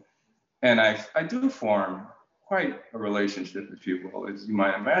organization, and I do form quite a relationship, if you will, as you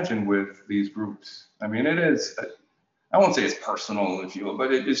might imagine, with these groups. I mean, it is, I won't say it's personal, if you will,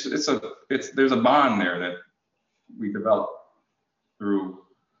 but there's a bond there that we develop through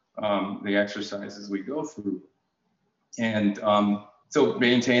the exercises we go through. And so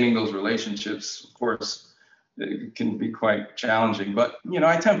maintaining those relationships, of course, it can be quite challenging, but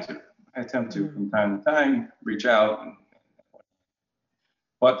I attempt to from time to time reach out.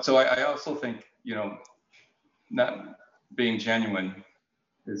 But so I also think not being genuine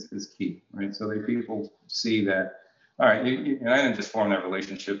is key, right? So that people see that, all right, and I didn't just form that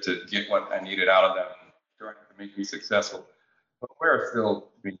relationship to get what I needed out of them, trying to make me successful, but we're still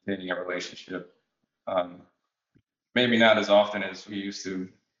maintaining a relationship. Maybe not as often as we used to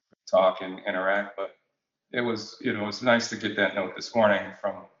talk and interact, but it was nice to get that note this morning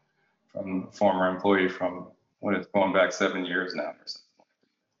from a former employee from what is going back 7 years now or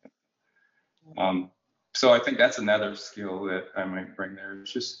something. So I think that's another skill that I might bring there.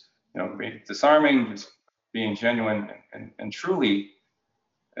 It's just being disarming, just being genuine, and truly,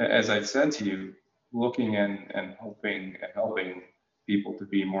 as I said to you, looking and hoping and helping people to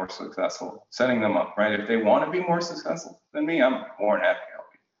be more successful, setting them up, right? If they want to be more successful than me, I'm more than happy to help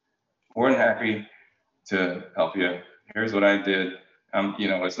you. More than happy to help you. Here's what I did.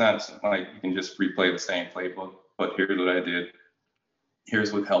 It's not like you can just replay the same playbook, but here's what I did.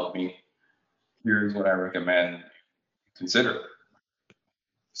 Here's what helped me. Here's what I recommend. Consider.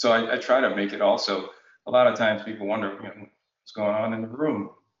 So I try to make it also. A lot of times people wonder, what's going on in the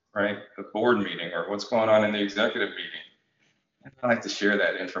room, right? The board meeting, or what's going on in the executive meeting. I like to share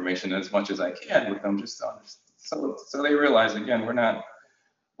that information as much as I can with them, just to so they realize, again, we're not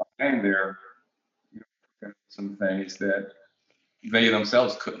lying there. Some things that they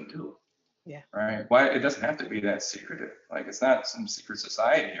themselves couldn't do. Yeah. Right. Why it doesn't have to be that secretive. Like, it's not some secret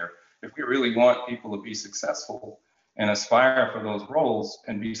society here. If we really want people to be successful and aspire for those roles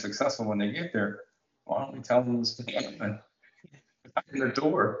and be successful when they get there, why don't we tell them to stand in the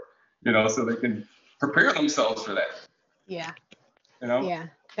door, so they can prepare themselves for that. Yeah. Yeah.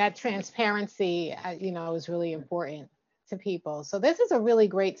 That transparency, is really important to people. So this is a really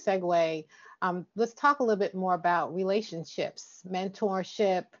great segue. Let's talk a little bit more about relationships,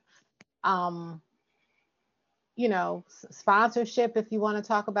 mentorship, um, sponsorship, if you want to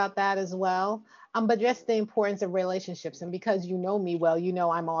talk about that as well. But just the importance of relationships. And because you know me well, you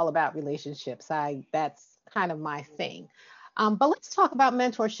know I'm all about relationships. That's kind of my thing. But let's talk about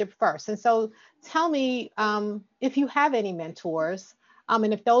mentorship first. And so tell me if you have any mentors,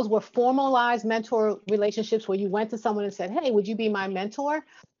 and if those were formalized mentor relationships where you went to someone and said, "Hey, would you be my mentor?"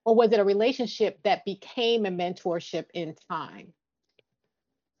 Or was it a relationship that became a mentorship in time?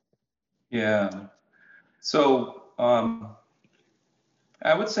 Yeah. So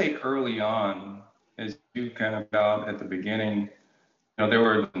I would say early on, as you kind of got at the beginning, there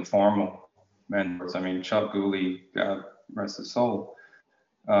were informal mentors. I mean, Chuck Cooley, God rest his soul,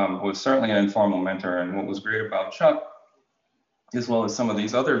 was certainly an informal mentor. And what was great about Chuck, as well as some of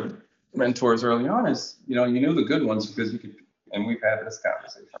these other mentors early on, is you knew the good ones because you could, and we've had this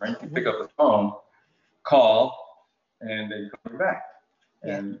conversation, right? You could pick up the phone, call, and they call you back.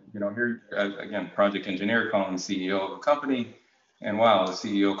 Yeah. And here again, project engineer calling the CEO of a company, and wow, the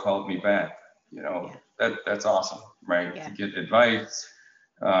CEO called me back. Yeah. That's awesome, right? Yeah. To get advice,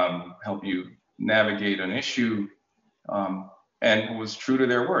 help you navigate an issue, and was true to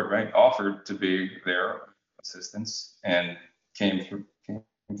their word, right? Offered to be their assistance and came through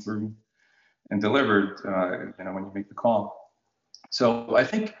and delivered. When you make the call. So I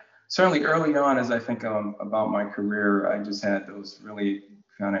think certainly early on, as I think about my career, I just had those really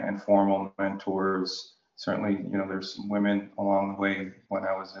kind of informal mentors. Certainly, there's some women along the way when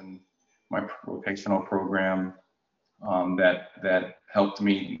I was in my vocational program that helped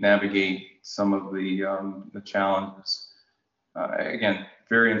me navigate some of the challenges. Again,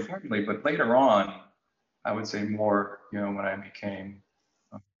 very informally, but later on, I would say more, when I became,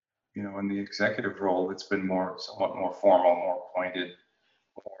 in the executive role, it's been somewhat more formal, more pointed,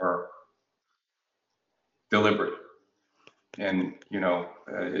 more deliberate. And,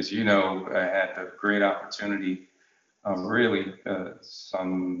 as you know, I had the great opportunity, really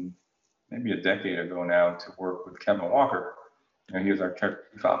maybe a decade ago now, to work with Kevin Walker. He was our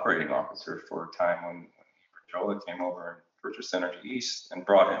chief operating officer for a time when Jola came over and purchased Energy East and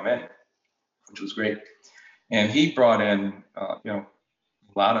brought him in, which was great. And he brought in,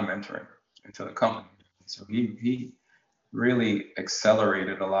 a lot of mentoring into the company. So he really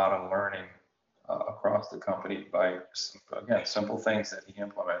accelerated a lot of learning across the company by, again, simple things that he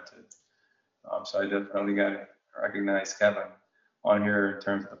implemented. So I definitely got to recognize Kevin on here in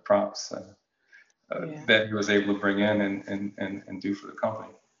terms of the props that he was able to bring in and do for the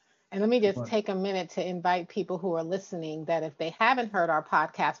company. And let me just take a minute to invite people who are listening that if they haven't heard our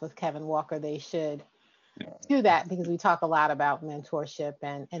podcast with Kevin Walker, they should do that, because we talk a lot about mentorship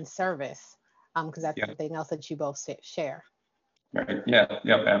and service, because that's something else that you both share. Right. Yeah.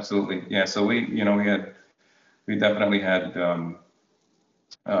 Yep. Absolutely. Yeah. So we definitely had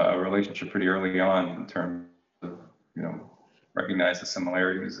a relationship pretty early on in terms of, recognize the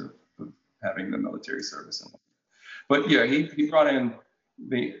similarities of having the military service. But yeah, he brought in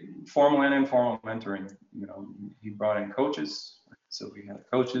the formal and informal mentoring. He brought in coaches. So we had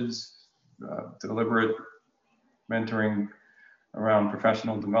coaches, deliberate mentoring around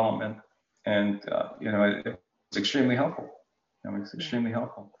professional development. And, it was extremely helpful. It's extremely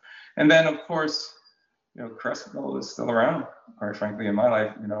helpful. And then, of course, Crespo is still around, quite frankly, in my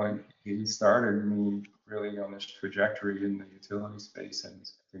life. He started me really on this trajectory in the utility space and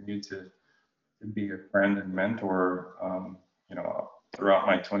continued to be a friend and mentor, throughout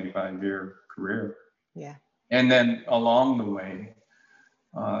my 25-year career. Yeah. And then along the way,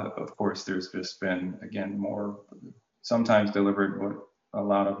 of course, there's just been, again, more sometimes deliberate, but a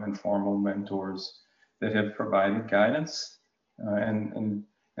lot of informal mentors that have provided guidance. And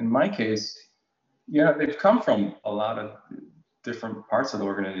in my case, they've come from a lot of different parts of the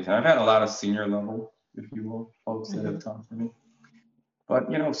organization. I've had a lot of senior level, if you will, folks that have talked to me. But,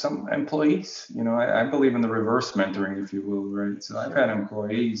 some employees, I believe in the reverse mentoring, if you will, right? So I've had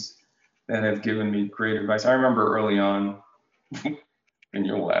employees that have given me great advice. I remember early on, and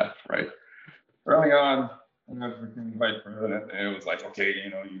you'll laugh, right? Early on, when I was becoming vice president, it was like, okay,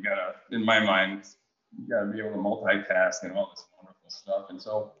 you gotta, in my mind, you gotta be able to multitask and all this wonderful stuff. And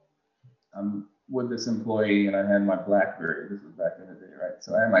so I'm with this employee, and I had my BlackBerry. This was back in the day, right?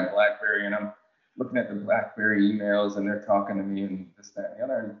 So I had my BlackBerry, and I'm looking at the BlackBerry emails, and they're talking to me and this, that, and the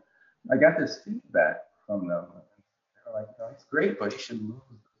other. And I got this feedback from them. They were like, it's great, but you should lose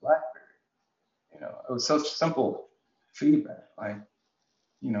the BlackBerry. It was such simple feedback, like,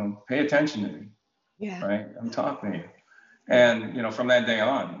 pay attention to me. Yeah. Right. I'm talking to you. And, from that day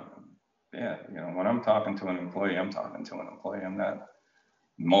on, yeah, when I'm talking to an employee, I'm talking to an employee. I'm not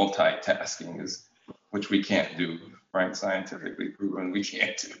multitasking, which we can't do, right? Scientifically proven we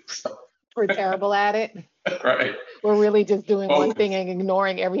can't do. So, We're terrible at it. right. We're really just doing one thing Focus. and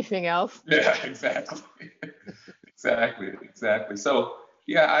ignoring everything else. Yeah, exactly. Exactly. So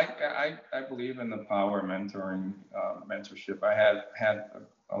yeah, I believe in the power of mentoring, mentorship. I have had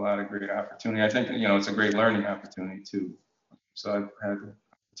a lot of great opportunity. I think it's a great learning opportunity too. So I've had the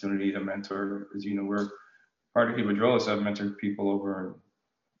opportunity to mentor, as you know, we're part of Iberdrola, so I've mentored people over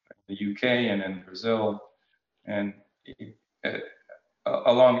in the UK and in Brazil, and it,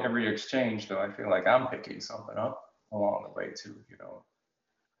 along every exchange, though, I feel like I'm picking something up along the way too,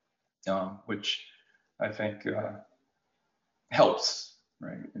 which I think helps,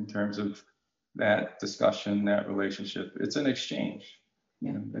 right, in terms of that discussion, that relationship. It's an exchange.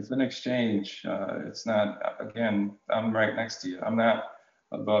 It's an exchange. It's not, again, I'm right next to you. I'm not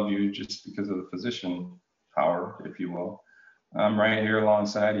above you just because of the position power, if you will. I'm right here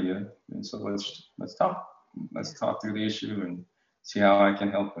alongside of you. And so let's talk. Let's talk through the issue and see how I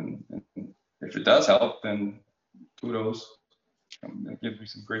can help. And if it does help, then kudos. It gives me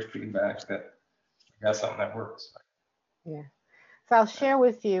some great feedback that I got something that works. Yeah. So I'll share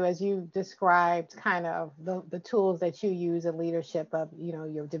with you, as you described kind of the tools that you use in leadership of,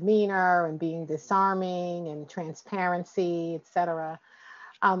 your demeanor and being disarming and transparency, et cetera.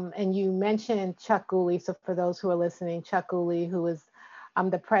 And you mentioned Chuck Cooley. So for those who are listening, Chuck Cooley, who was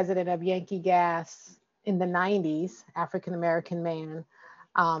the president of Yankee Gas in the 90s, African-American man.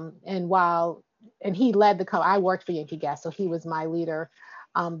 And he led I worked for Yankee Gas, so he was my leader.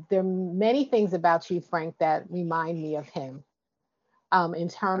 There are many things about you, Frank, that remind me of him. In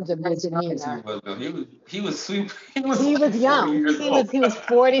terms of his demeanor. He was sweet. He was young. He was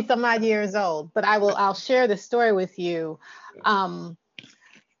 40 some odd years old. But I'll share the story with you.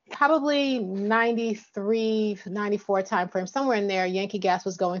 Probably 93, 94 timeframe, somewhere in there, Yankee Gas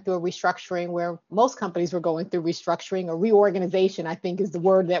was going through a restructuring where most companies were going through restructuring or reorganization, I think is the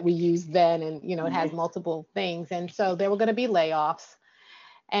word that we use then. And, it has multiple things. And so there were going to be layoffs.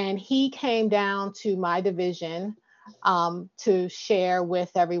 And he came down to my division to share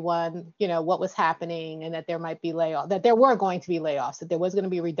with everyone, what was happening and that there might be layoffs, that there were going to be layoffs, that there was going to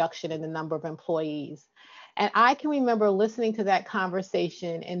be a reduction in the number of employees. And I can remember listening to that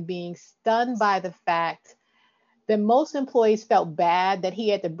conversation and being stunned by the fact that most employees felt bad that he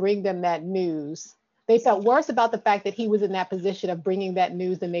had to bring them that news. They felt worse about the fact that he was in that position of bringing that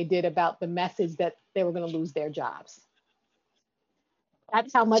news than they did about the message that they were going to lose their jobs.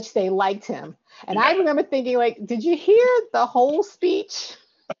 That's how much they liked him. And I remember thinking, like, did you hear the whole speech?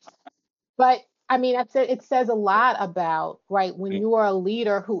 But I mean, it says a lot about, right, when you are a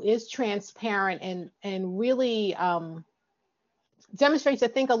leader who is transparent and really demonstrates, I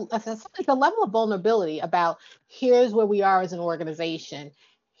think, a level of vulnerability about here's where we are as an organization.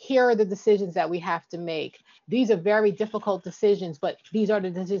 Here are the decisions that we have to make. These are very difficult decisions, but these are the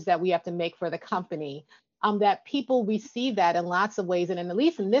decisions that we have to make for the company. That people receive that in lots of ways. And at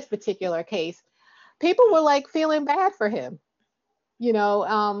least in this particular case, people were like feeling bad for him,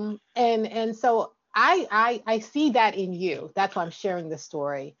 and so I see that in you. That's why I'm sharing this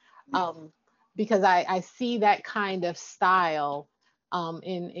story, because I see that kind of style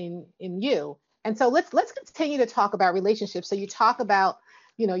in you. And so let's continue to talk about relationships. So you talk about,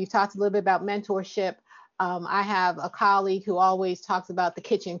 you talked a little bit about mentorship. I have a colleague who always talks about the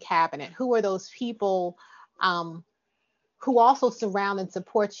kitchen cabinet. Who are those people who also surround and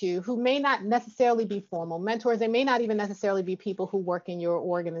support you, who may not necessarily be formal mentors? They may not even necessarily be people who work in your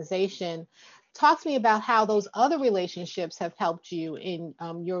organization. Talk to me about how those other relationships have helped you in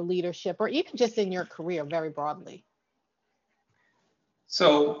your leadership, or even just in your career very broadly.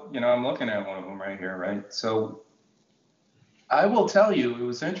 So, I'm looking at one of them right here, right? So I will tell you, it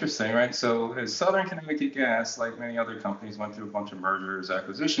was interesting, right? So as Southern Connecticut Gas, like many other companies, went through a bunch of mergers,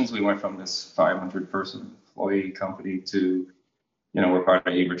 acquisitions. We went from this 500-person employee company to, we're part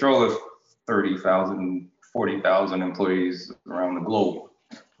of Iberdrola, 30,000, 40,000 employees around the globe.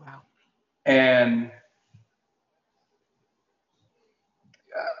 Wow. And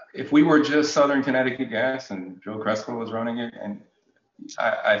if we were just Southern Connecticut Gas and Joe Crespo was running it, and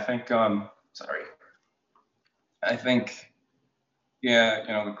I think, the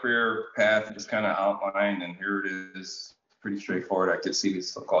career path is kind of outlined, and here it is, pretty straightforward. I could see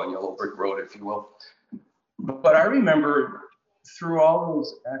this so-called yellow brick road, if you will. But I remember through all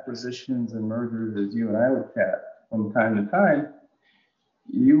those acquisitions and mergers, as you and I would chat from time to time,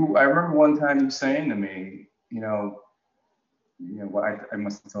 I remember one time you saying to me, I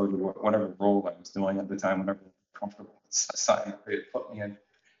must have told you whatever role I was doing at the time, whatever comfortable assignment they put me in.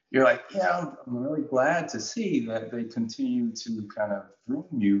 you're like, yeah, I'm really glad to see that they continue to kind of groom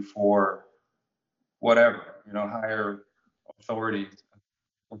you for whatever, higher authority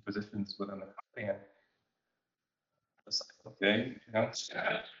or positions within the company. And it's like, okay,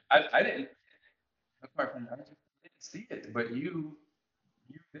 I didn't, I just didn't see it, but you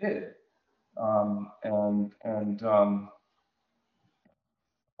did. And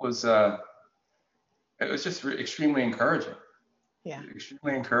was it was just extremely encouraging. Yeah.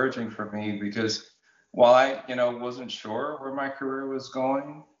 Extremely encouraging for me because while I, wasn't sure where my career was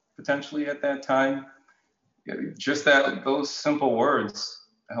going potentially at that time, just that those simple words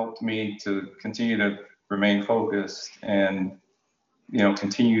helped me to continue to remain focused and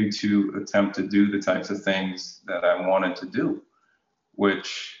continue to attempt to do the types of things that I wanted to do,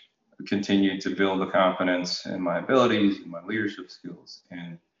 which continued to build the confidence in my abilities and my leadership skills.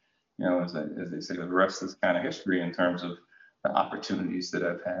 And as they say, the rest is kind of history in terms of the opportunities that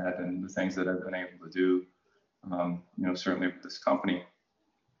I've had and the things that I've been able to do. Certainly with this company.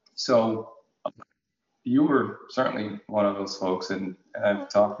 So you were certainly one of those folks, and I've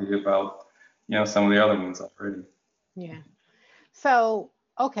talked to you about, some of the other ones already. Yeah. So,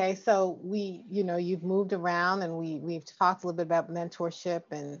 okay, so you've moved around and we've talked a little bit about mentorship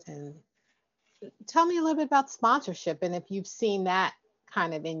and tell me a little bit about sponsorship and if you've seen that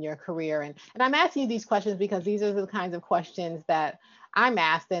kind of in your career. And I'm asking you these questions because these are the kinds of questions that I'm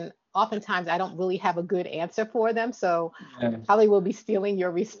asked, and oftentimes I don't really have a good answer for them. So Yeah. probably will be stealing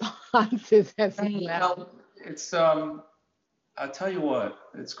your responses as well. It's I'll tell you what,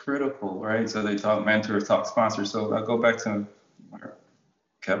 it's critical, right? So they talk mentors, talk sponsors. So I'll go back to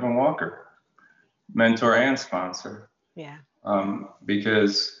Kevin Walker, mentor and sponsor. Yeah.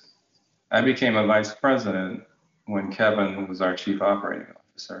 Because I became a vice president when Kevin was our chief operating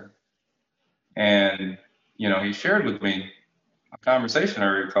officer. And, he shared with me a conversation I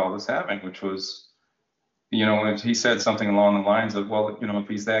recall us having, which was, he said something along the lines of, well, if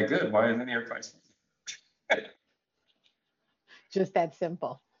he's that good, why isn't he our vice president? Just that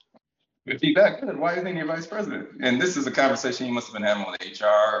simple. If he's that good, why isn't he your vice president? And this is a conversation he must have been having with HR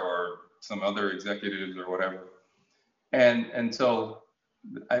or some other executives or whatever. And so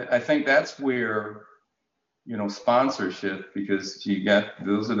I think that's where, sponsorship, because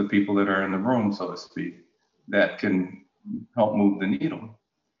those are the people that are in the room, so to speak, that can help move the needle.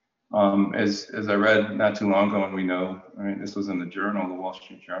 As I read not too long ago, and we know, this was in the Journal, the Wall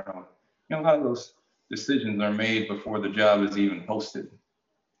Street Journal, a lot of those decisions are made before the job is even posted.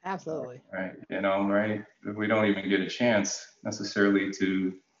 Absolutely. Right. Right. We don't even get a chance necessarily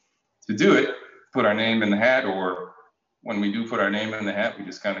to do it, put our name in the hat, or when we do put our name in the hat, we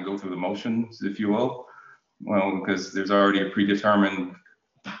just kind of go through the motions, if you will. Well, because there's already a predetermined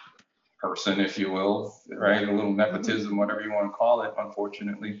person, if you will, right? A little nepotism, whatever you want to call it,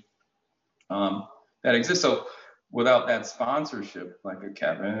 unfortunately, that exists. So without that sponsorship, like a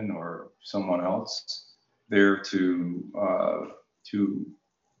Kevin or someone else there to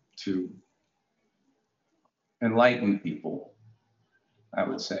enlighten people, I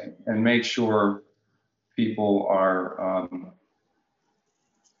would say, and make sure people are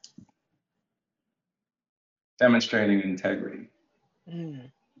demonstrating integrity,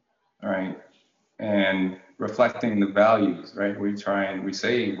 right? And reflecting the values, right? We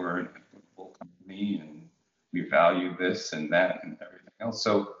say we're an equitable company and we value this and that and everything else.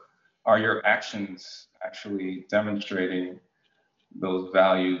 So are your actions actually demonstrating those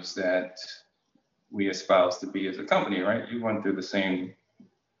values that we espouse to be as a company, right? You went through the same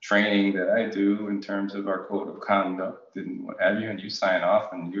training that I do in terms of our code of conduct and what have you, and you sign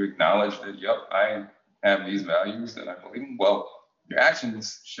off and you acknowledge that, yep, I have these values that I believe in. Well, your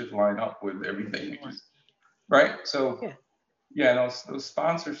actions should line up with everything you just, right? So, those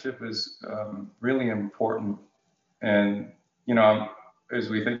sponsorship is really important. And, as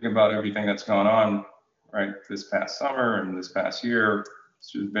we think about everything that's gone on, right, this past summer and this past year,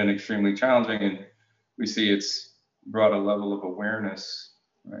 it's just been extremely challenging. And we see it's brought a level of awareness,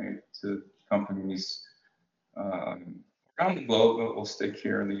 right, to companies around the globe, but we'll stick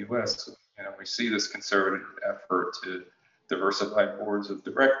here in the U.S. We see this conservative effort to diversify boards of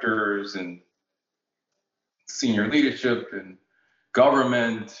directors and senior leadership and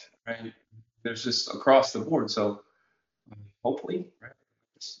government, right? There's just across the board. So hopefully, right,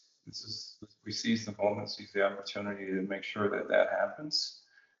 we seize the moment, seize the opportunity to make sure that happens.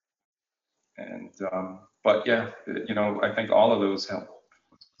 And but yeah, I think all of those help.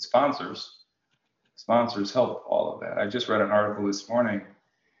 Sponsors help all of that. I just read an article this morning,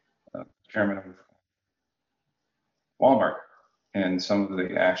 chairman of Walmart, and some of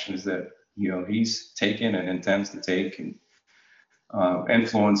the actions that he's taken and intends to take, and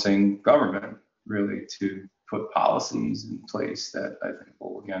influencing government really to put policies in place that I think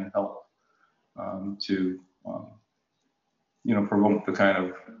will again help to promote the kind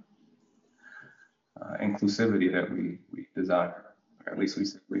of inclusivity that we desire, or at least we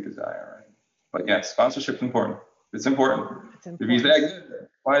say we desire, right? But yeah, sponsorship is important. It's important. It's important. If he's that good,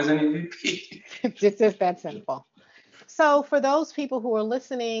 why isn't he VP? It's just that simple. So for those people who are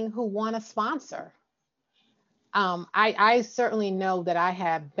listening who want to sponsor, I certainly know that I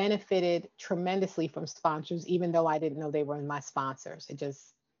have benefited tremendously from sponsors, even though I didn't know they were my sponsors. It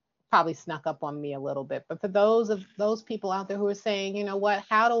just probably snuck up on me a little bit. But for those people out there who are saying, you know what,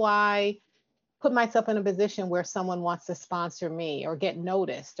 how do I put myself in a position where someone wants to sponsor me or get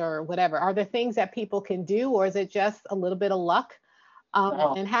noticed or whatever? Are there things that people can do, or is it just a little bit of luck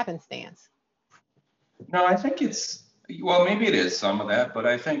and happenstance? No, I think well, maybe it is some of that, but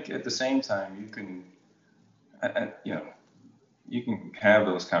I think at the same time you can, you can have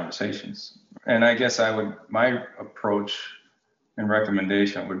those conversations. And I guess my approach and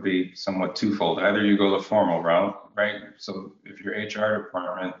recommendation would be somewhat twofold. Either you go the formal route, right? So if your HR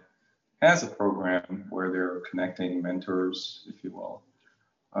department has a program where they're connecting mentors, if you will,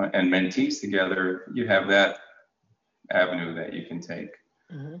 and mentees together, you have that avenue that you can take.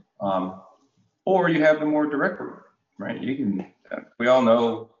 Mm-hmm. Or you have the more direct route, right? You can, we all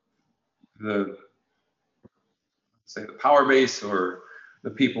know the power base or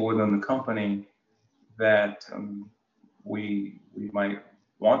the people within the company that we might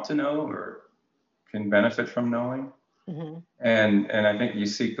want to know or can benefit from knowing. Mm-hmm. And I think you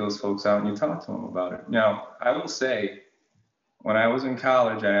seek those folks out and you talk to them about it. Now, I will say, when I was in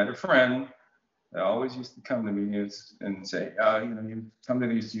college, I had a friend that always used to come to me and say, you come to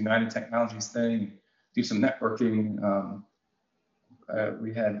these United Technologies thing, do some networking.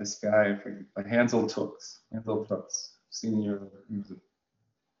 We had this guy, Hansel Tooks, senior, he was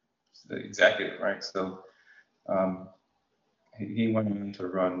the executive, right? So he went on to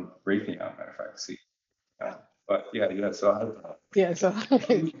run Raytheon, matter of fact. But so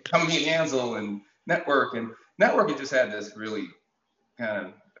come meet Hansel and networking just had this really kind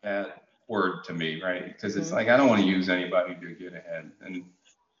of bad word to me, right? Because it's like, I don't want to use anybody to get ahead. And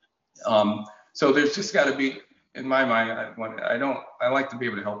so there's just got to be, in my mind, I like to be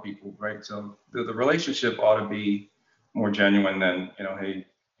able to help people, right? So the relationship ought to be more genuine than, hey,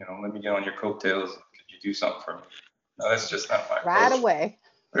 let me get on your coattails. Could you do something for me? No, that's just not my right approach. Away.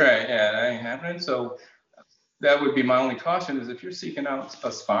 Right, yeah, that ain't happening. So that would be my only caution, is if you're seeking out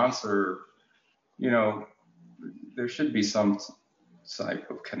a sponsor, there should be some type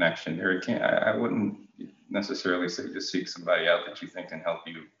of connection there. I wouldn't necessarily say just seek somebody out that you think can help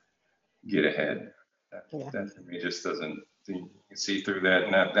you get ahead. That for me just doesn't, you can see through that,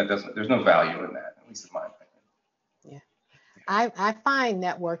 and that doesn't, there's no value in that, at least in my opinion. Yeah. I find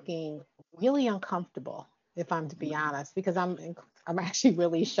networking really uncomfortable, if I'm to be honest, because I'm actually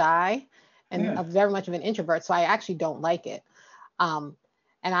really shy and very much of an introvert, so I actually don't like it. And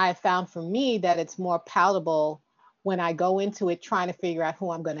I have found for me that it's more palatable when I go into it trying to figure out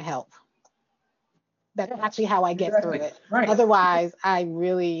who I'm going to help. That's actually how I get through it. Right. Otherwise, I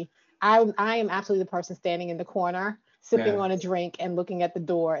am absolutely the person standing in the corner, sipping on a drink and looking at the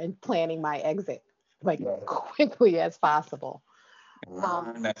door and planning my exit quickly as possible.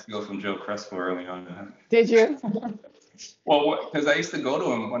 That goes from Joe Crespo early on. Did you? Well, because I used to go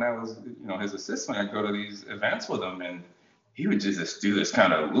to him when I was, his assistant. I'd go to these events with him, and he would just do this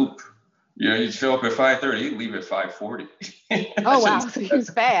kind of loop. You'd show up at 5:30, he'd leave at 5:40. Oh, wow, so he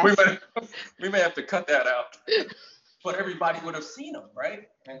was fast. We may have to cut that out. But everybody would have seen him, right?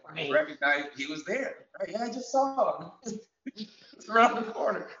 And recognized he was there. Right? Yeah, I just saw him. It's around the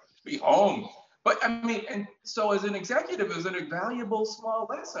corner. Be home. But I mean, and so as an executive, it's an invaluable small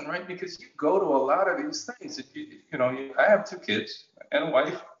lesson, right? Because you go to a lot of these things. I have 2 kids and a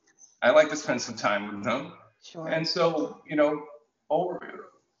wife. I like to spend some time with them. Sure. And so,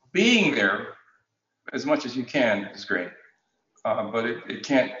 being there as much as you can is great. But it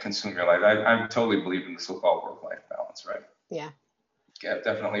can't consume your life. I totally believe in the so-called work-life balance, right? Yeah. Yeah,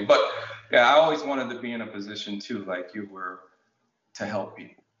 definitely. But yeah, I always wanted to be in a position too, like you were, to help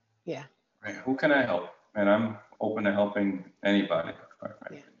people. Yeah. Right. Who can I help? And I'm open to helping anybody. Right.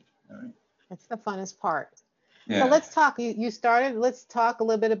 Right. That's the funnest part. Yeah. So let's talk. Let's talk a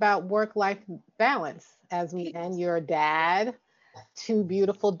little bit about work-life balance as we end. You're a dad, 2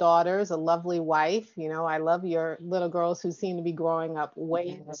 beautiful daughters, a lovely wife. I love your little girls who seem to be growing up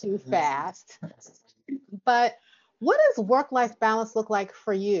way too fast. But what does work-life balance look like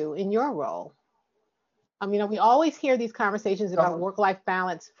for you in your role? We always hear these conversations about work-life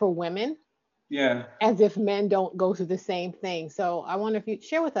balance for women, Yeah. as if men don't go through the same thing. So I wonder if you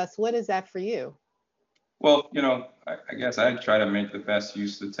share with us, what is that for you? Well, I guess I try to make the best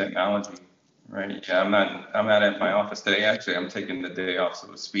use of technology, right? Yeah, I'm not at my office today. Actually, I'm taking the day off,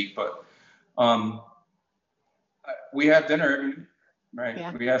 so to speak. But um, we have dinner every night, right?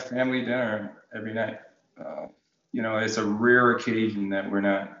 Yeah. We have family dinner every night. Uh, it's a rare occasion that we're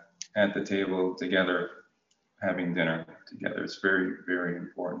not at the table together having dinner together. It's very, very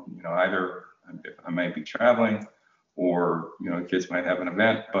important. Either I might be traveling or, kids might have an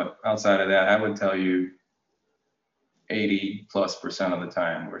event, but outside of that, I would tell you 80+% of the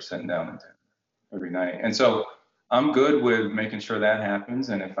time we're sitting down at dinner every night. And so I'm good with making sure that happens.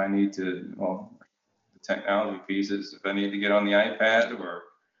 And if I need to, well, the technology pieces, if I need to get on the iPad or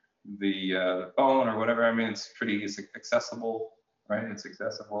the phone or whatever, I mean, it's accessible, right? It's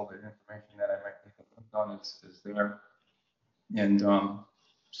accessible. The information that I might click on is there. And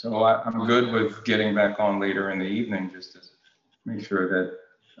so I'm good with getting back on later in the evening just to make sure that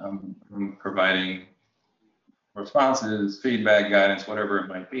I'm providing responses, feedback, guidance, whatever it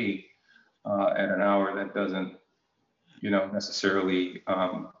might be, at an hour that doesn't, necessarily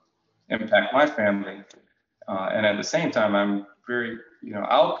impact my family. And at the same time, I'm very,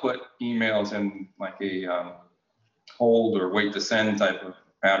 I'll put emails in like a hold or wait to send type of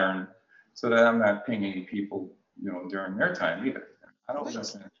pattern so that I'm not pinging people, during their time either. I don't want to Right.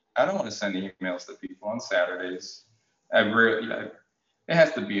 send, I don't want to send emails to people on Saturdays. It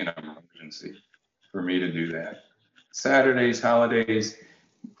has to be an emergency for me to do that. Saturdays, holidays,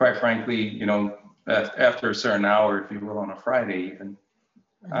 quite frankly, after a certain hour, if you will, on a Friday even,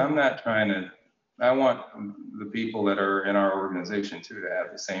 Mhm. I'm not trying to, I want the people that are in our organization too to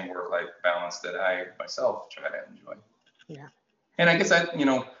have the same work-life balance that I myself try to enjoy. Yeah. And I guess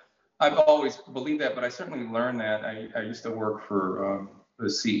I've always believed that, but I certainly learned that. I used to work for the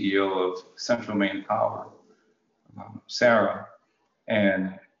CEO of Central Maine Power, Sarah,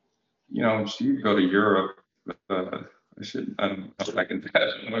 and she'd go to Europe. Uh, I should, I can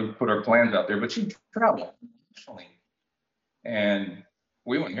put our plans out there, but she'd travel internationally, and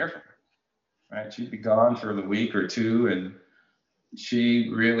we wouldn't hear from her. Right? She'd be gone for the week or two, and she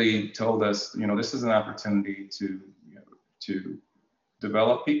really told us, this is an opportunity to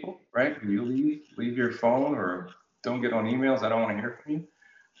develop people, right? You leave your phone or don't get on emails. I don't want to hear from you.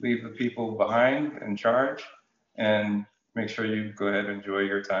 Leave the people behind in charge and make sure you go ahead and enjoy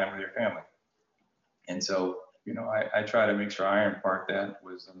your time with your family. And so, I try to make sure I impart that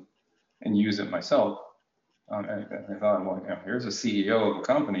wisdom and use it myself. I thought, well, here's a CEO of a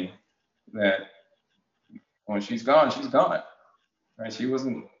company that when she's gone, she's gone, right? She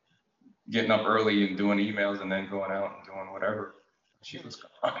wasn't getting up early and doing emails and then going out and doing whatever. She was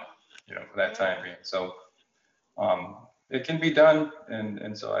gone, for that time being. So it can be done,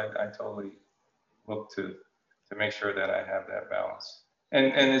 and so I totally look to make sure that I have that balance.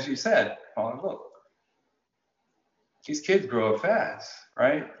 And as you said, Paul, look, these kids grow up fast,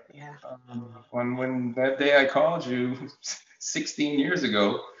 right? Yeah. When that day I called you 16 years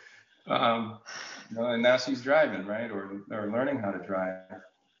ago, um, and now she's driving, right, or learning how to drive,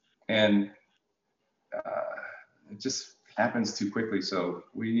 and uh, it just happens too quickly. So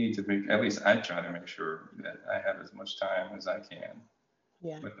we need to make, at least I try to make sure that I have as much time as I can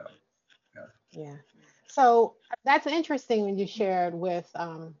Yeah. with them. Yeah. Yeah. So that's interesting when you shared with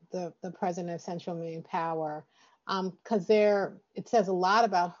the president of Central Maine Power, because there it says a lot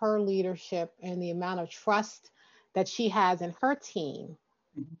about her leadership and the amount of trust that she has in her team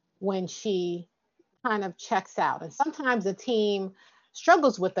when she kind of checks out. And sometimes the team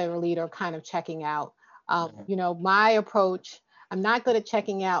struggles with their leader kind of checking out. My approach, I'm not good at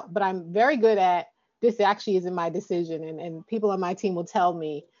checking out, but I'm very good at this actually isn't my decision. And people on my team will tell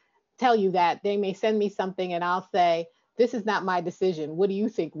you that they may send me something and I'll say, this is not my decision. What do you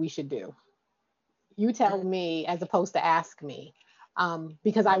think we should do? You tell me as opposed to ask me.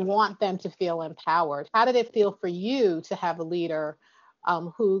 Because I want them to feel empowered. How did it feel for you to have a leader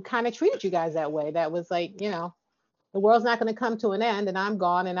who kind of treated you guys that way? That was like, the world's not going to come to an end and I'm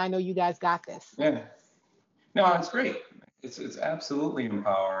gone and I know you guys got this. Yeah. No, it's great. It's absolutely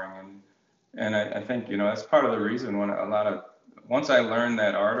empowering, and I think that's part of the reason when a lot of once I learned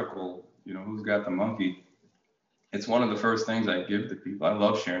that article, who's got the monkey, it's one of the first things I give to people. I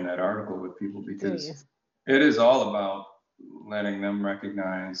love sharing that article with people Do you? because it is all about letting them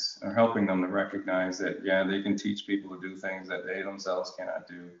recognize or helping them to recognize that, yeah, they can teach people to do things that they themselves cannot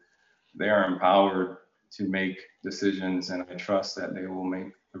do. They are empowered to make decisions, and I trust that they will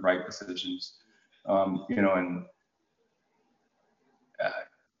make the right decisions. And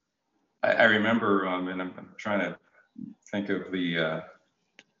I remember, and I'm trying to think of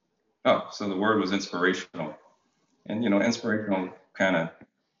Oh, so the word was inspirational. And, inspirational kind of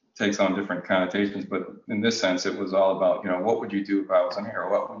takes on different connotations, but in this sense, it was all about, what would you do if I wasn't here?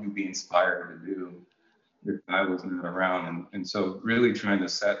 What would you be inspired to do if I was not around? And so really trying to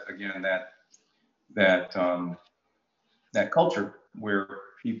set, again, that culture where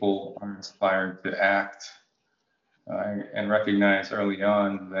people are inspired to act and recognize early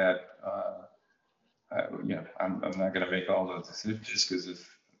on that, I'm not going to make all those decisions because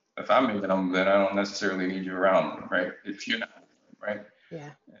if I'm making them, then I don't necessarily need you around, right? If you're not, right?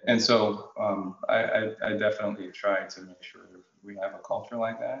 Yeah. And so I definitely try to make sure we have a culture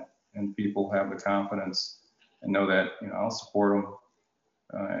like that, and people have the confidence and know that I'll support them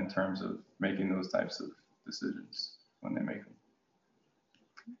in terms of making those types of decisions when they make them.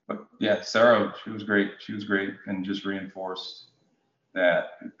 But yeah, Sarah, she was great. She was great, and just reinforced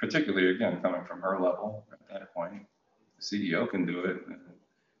that, particularly again coming from her level at that point, the CEO can do it. And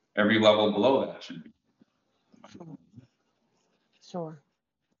every level below that should be. Sure.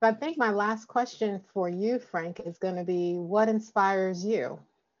 So I think my last question for you, Frank, is going to be what inspires you?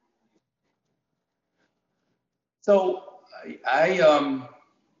 So Iberdrola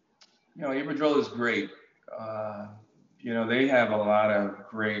is great. They have a lot of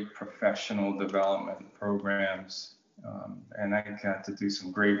great professional development programs. And I got to do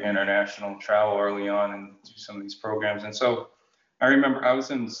some great international travel early on and do some of these programs. And so I remember I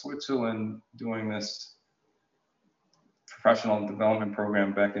was in Switzerland doing this professional development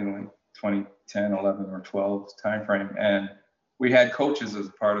program back in like 2010, 11 or 12 timeframe. And we had coaches as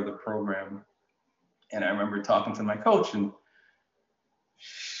part of the program. And I remember talking to my coach, and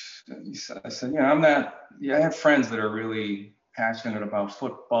I said, I have friends that are really passionate about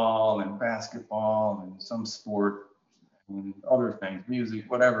football and basketball and some sport and other things, music,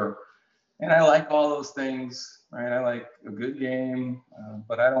 whatever. And I like all those things, right? I like a good game,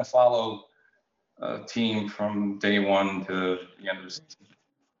 but I don't follow a team from day one to the end of the season.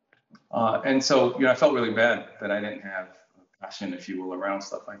 And so, I felt really bad that I didn't have passion, if you will, around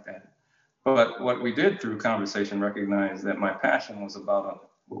stuff like that. But what we did through conversation recognized that my passion was about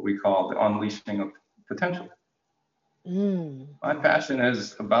what we call the unleashing of potential. My passion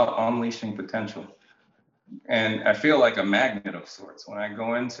is about unleashing potential. And I feel like a magnet of sorts when I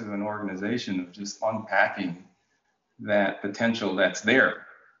go into an organization of just unpacking that potential that's there,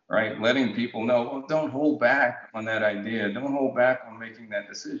 right? Letting people know, well, don't hold back on that idea. Don't hold back on making that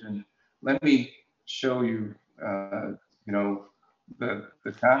decision. Let me show you, the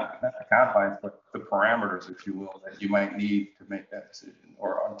confines, but the parameters, if you will, that you might need to make that decision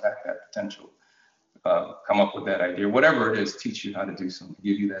or unpack that potential, come up with that idea, whatever it is, teach you how to do something,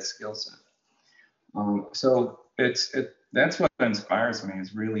 give you that skill set. So that's what inspires me,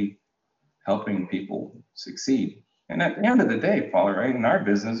 is really helping people succeed. And at the end of the day, Paula, right, in our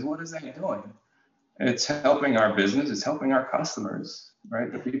business, what is that doing? It's helping our business, it's helping our customers,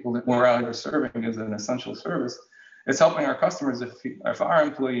 right? The people that we're out here serving as an essential service. It's helping our customers if our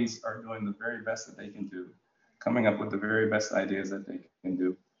employees are doing the very best that they can do, coming up with the very best ideas that they can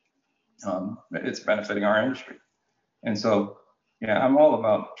do. It's benefiting our industry. And so, I'm all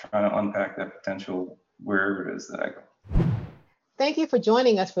about trying to unpack that potential wherever it is that I go. Thank you for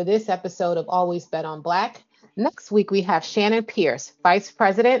joining us for this episode of Always Bet on Black. Next week, we have Shannon Pierce, Vice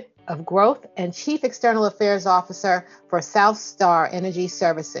President of Growth and Chief External Affairs Officer for South Star Energy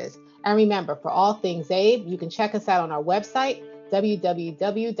Services. And remember, for all things ABE, you can check us out on our website,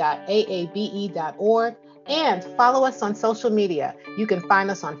 www.aabe.org, and follow us on social media. You can find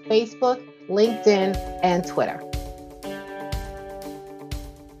us on Facebook, LinkedIn, and Twitter.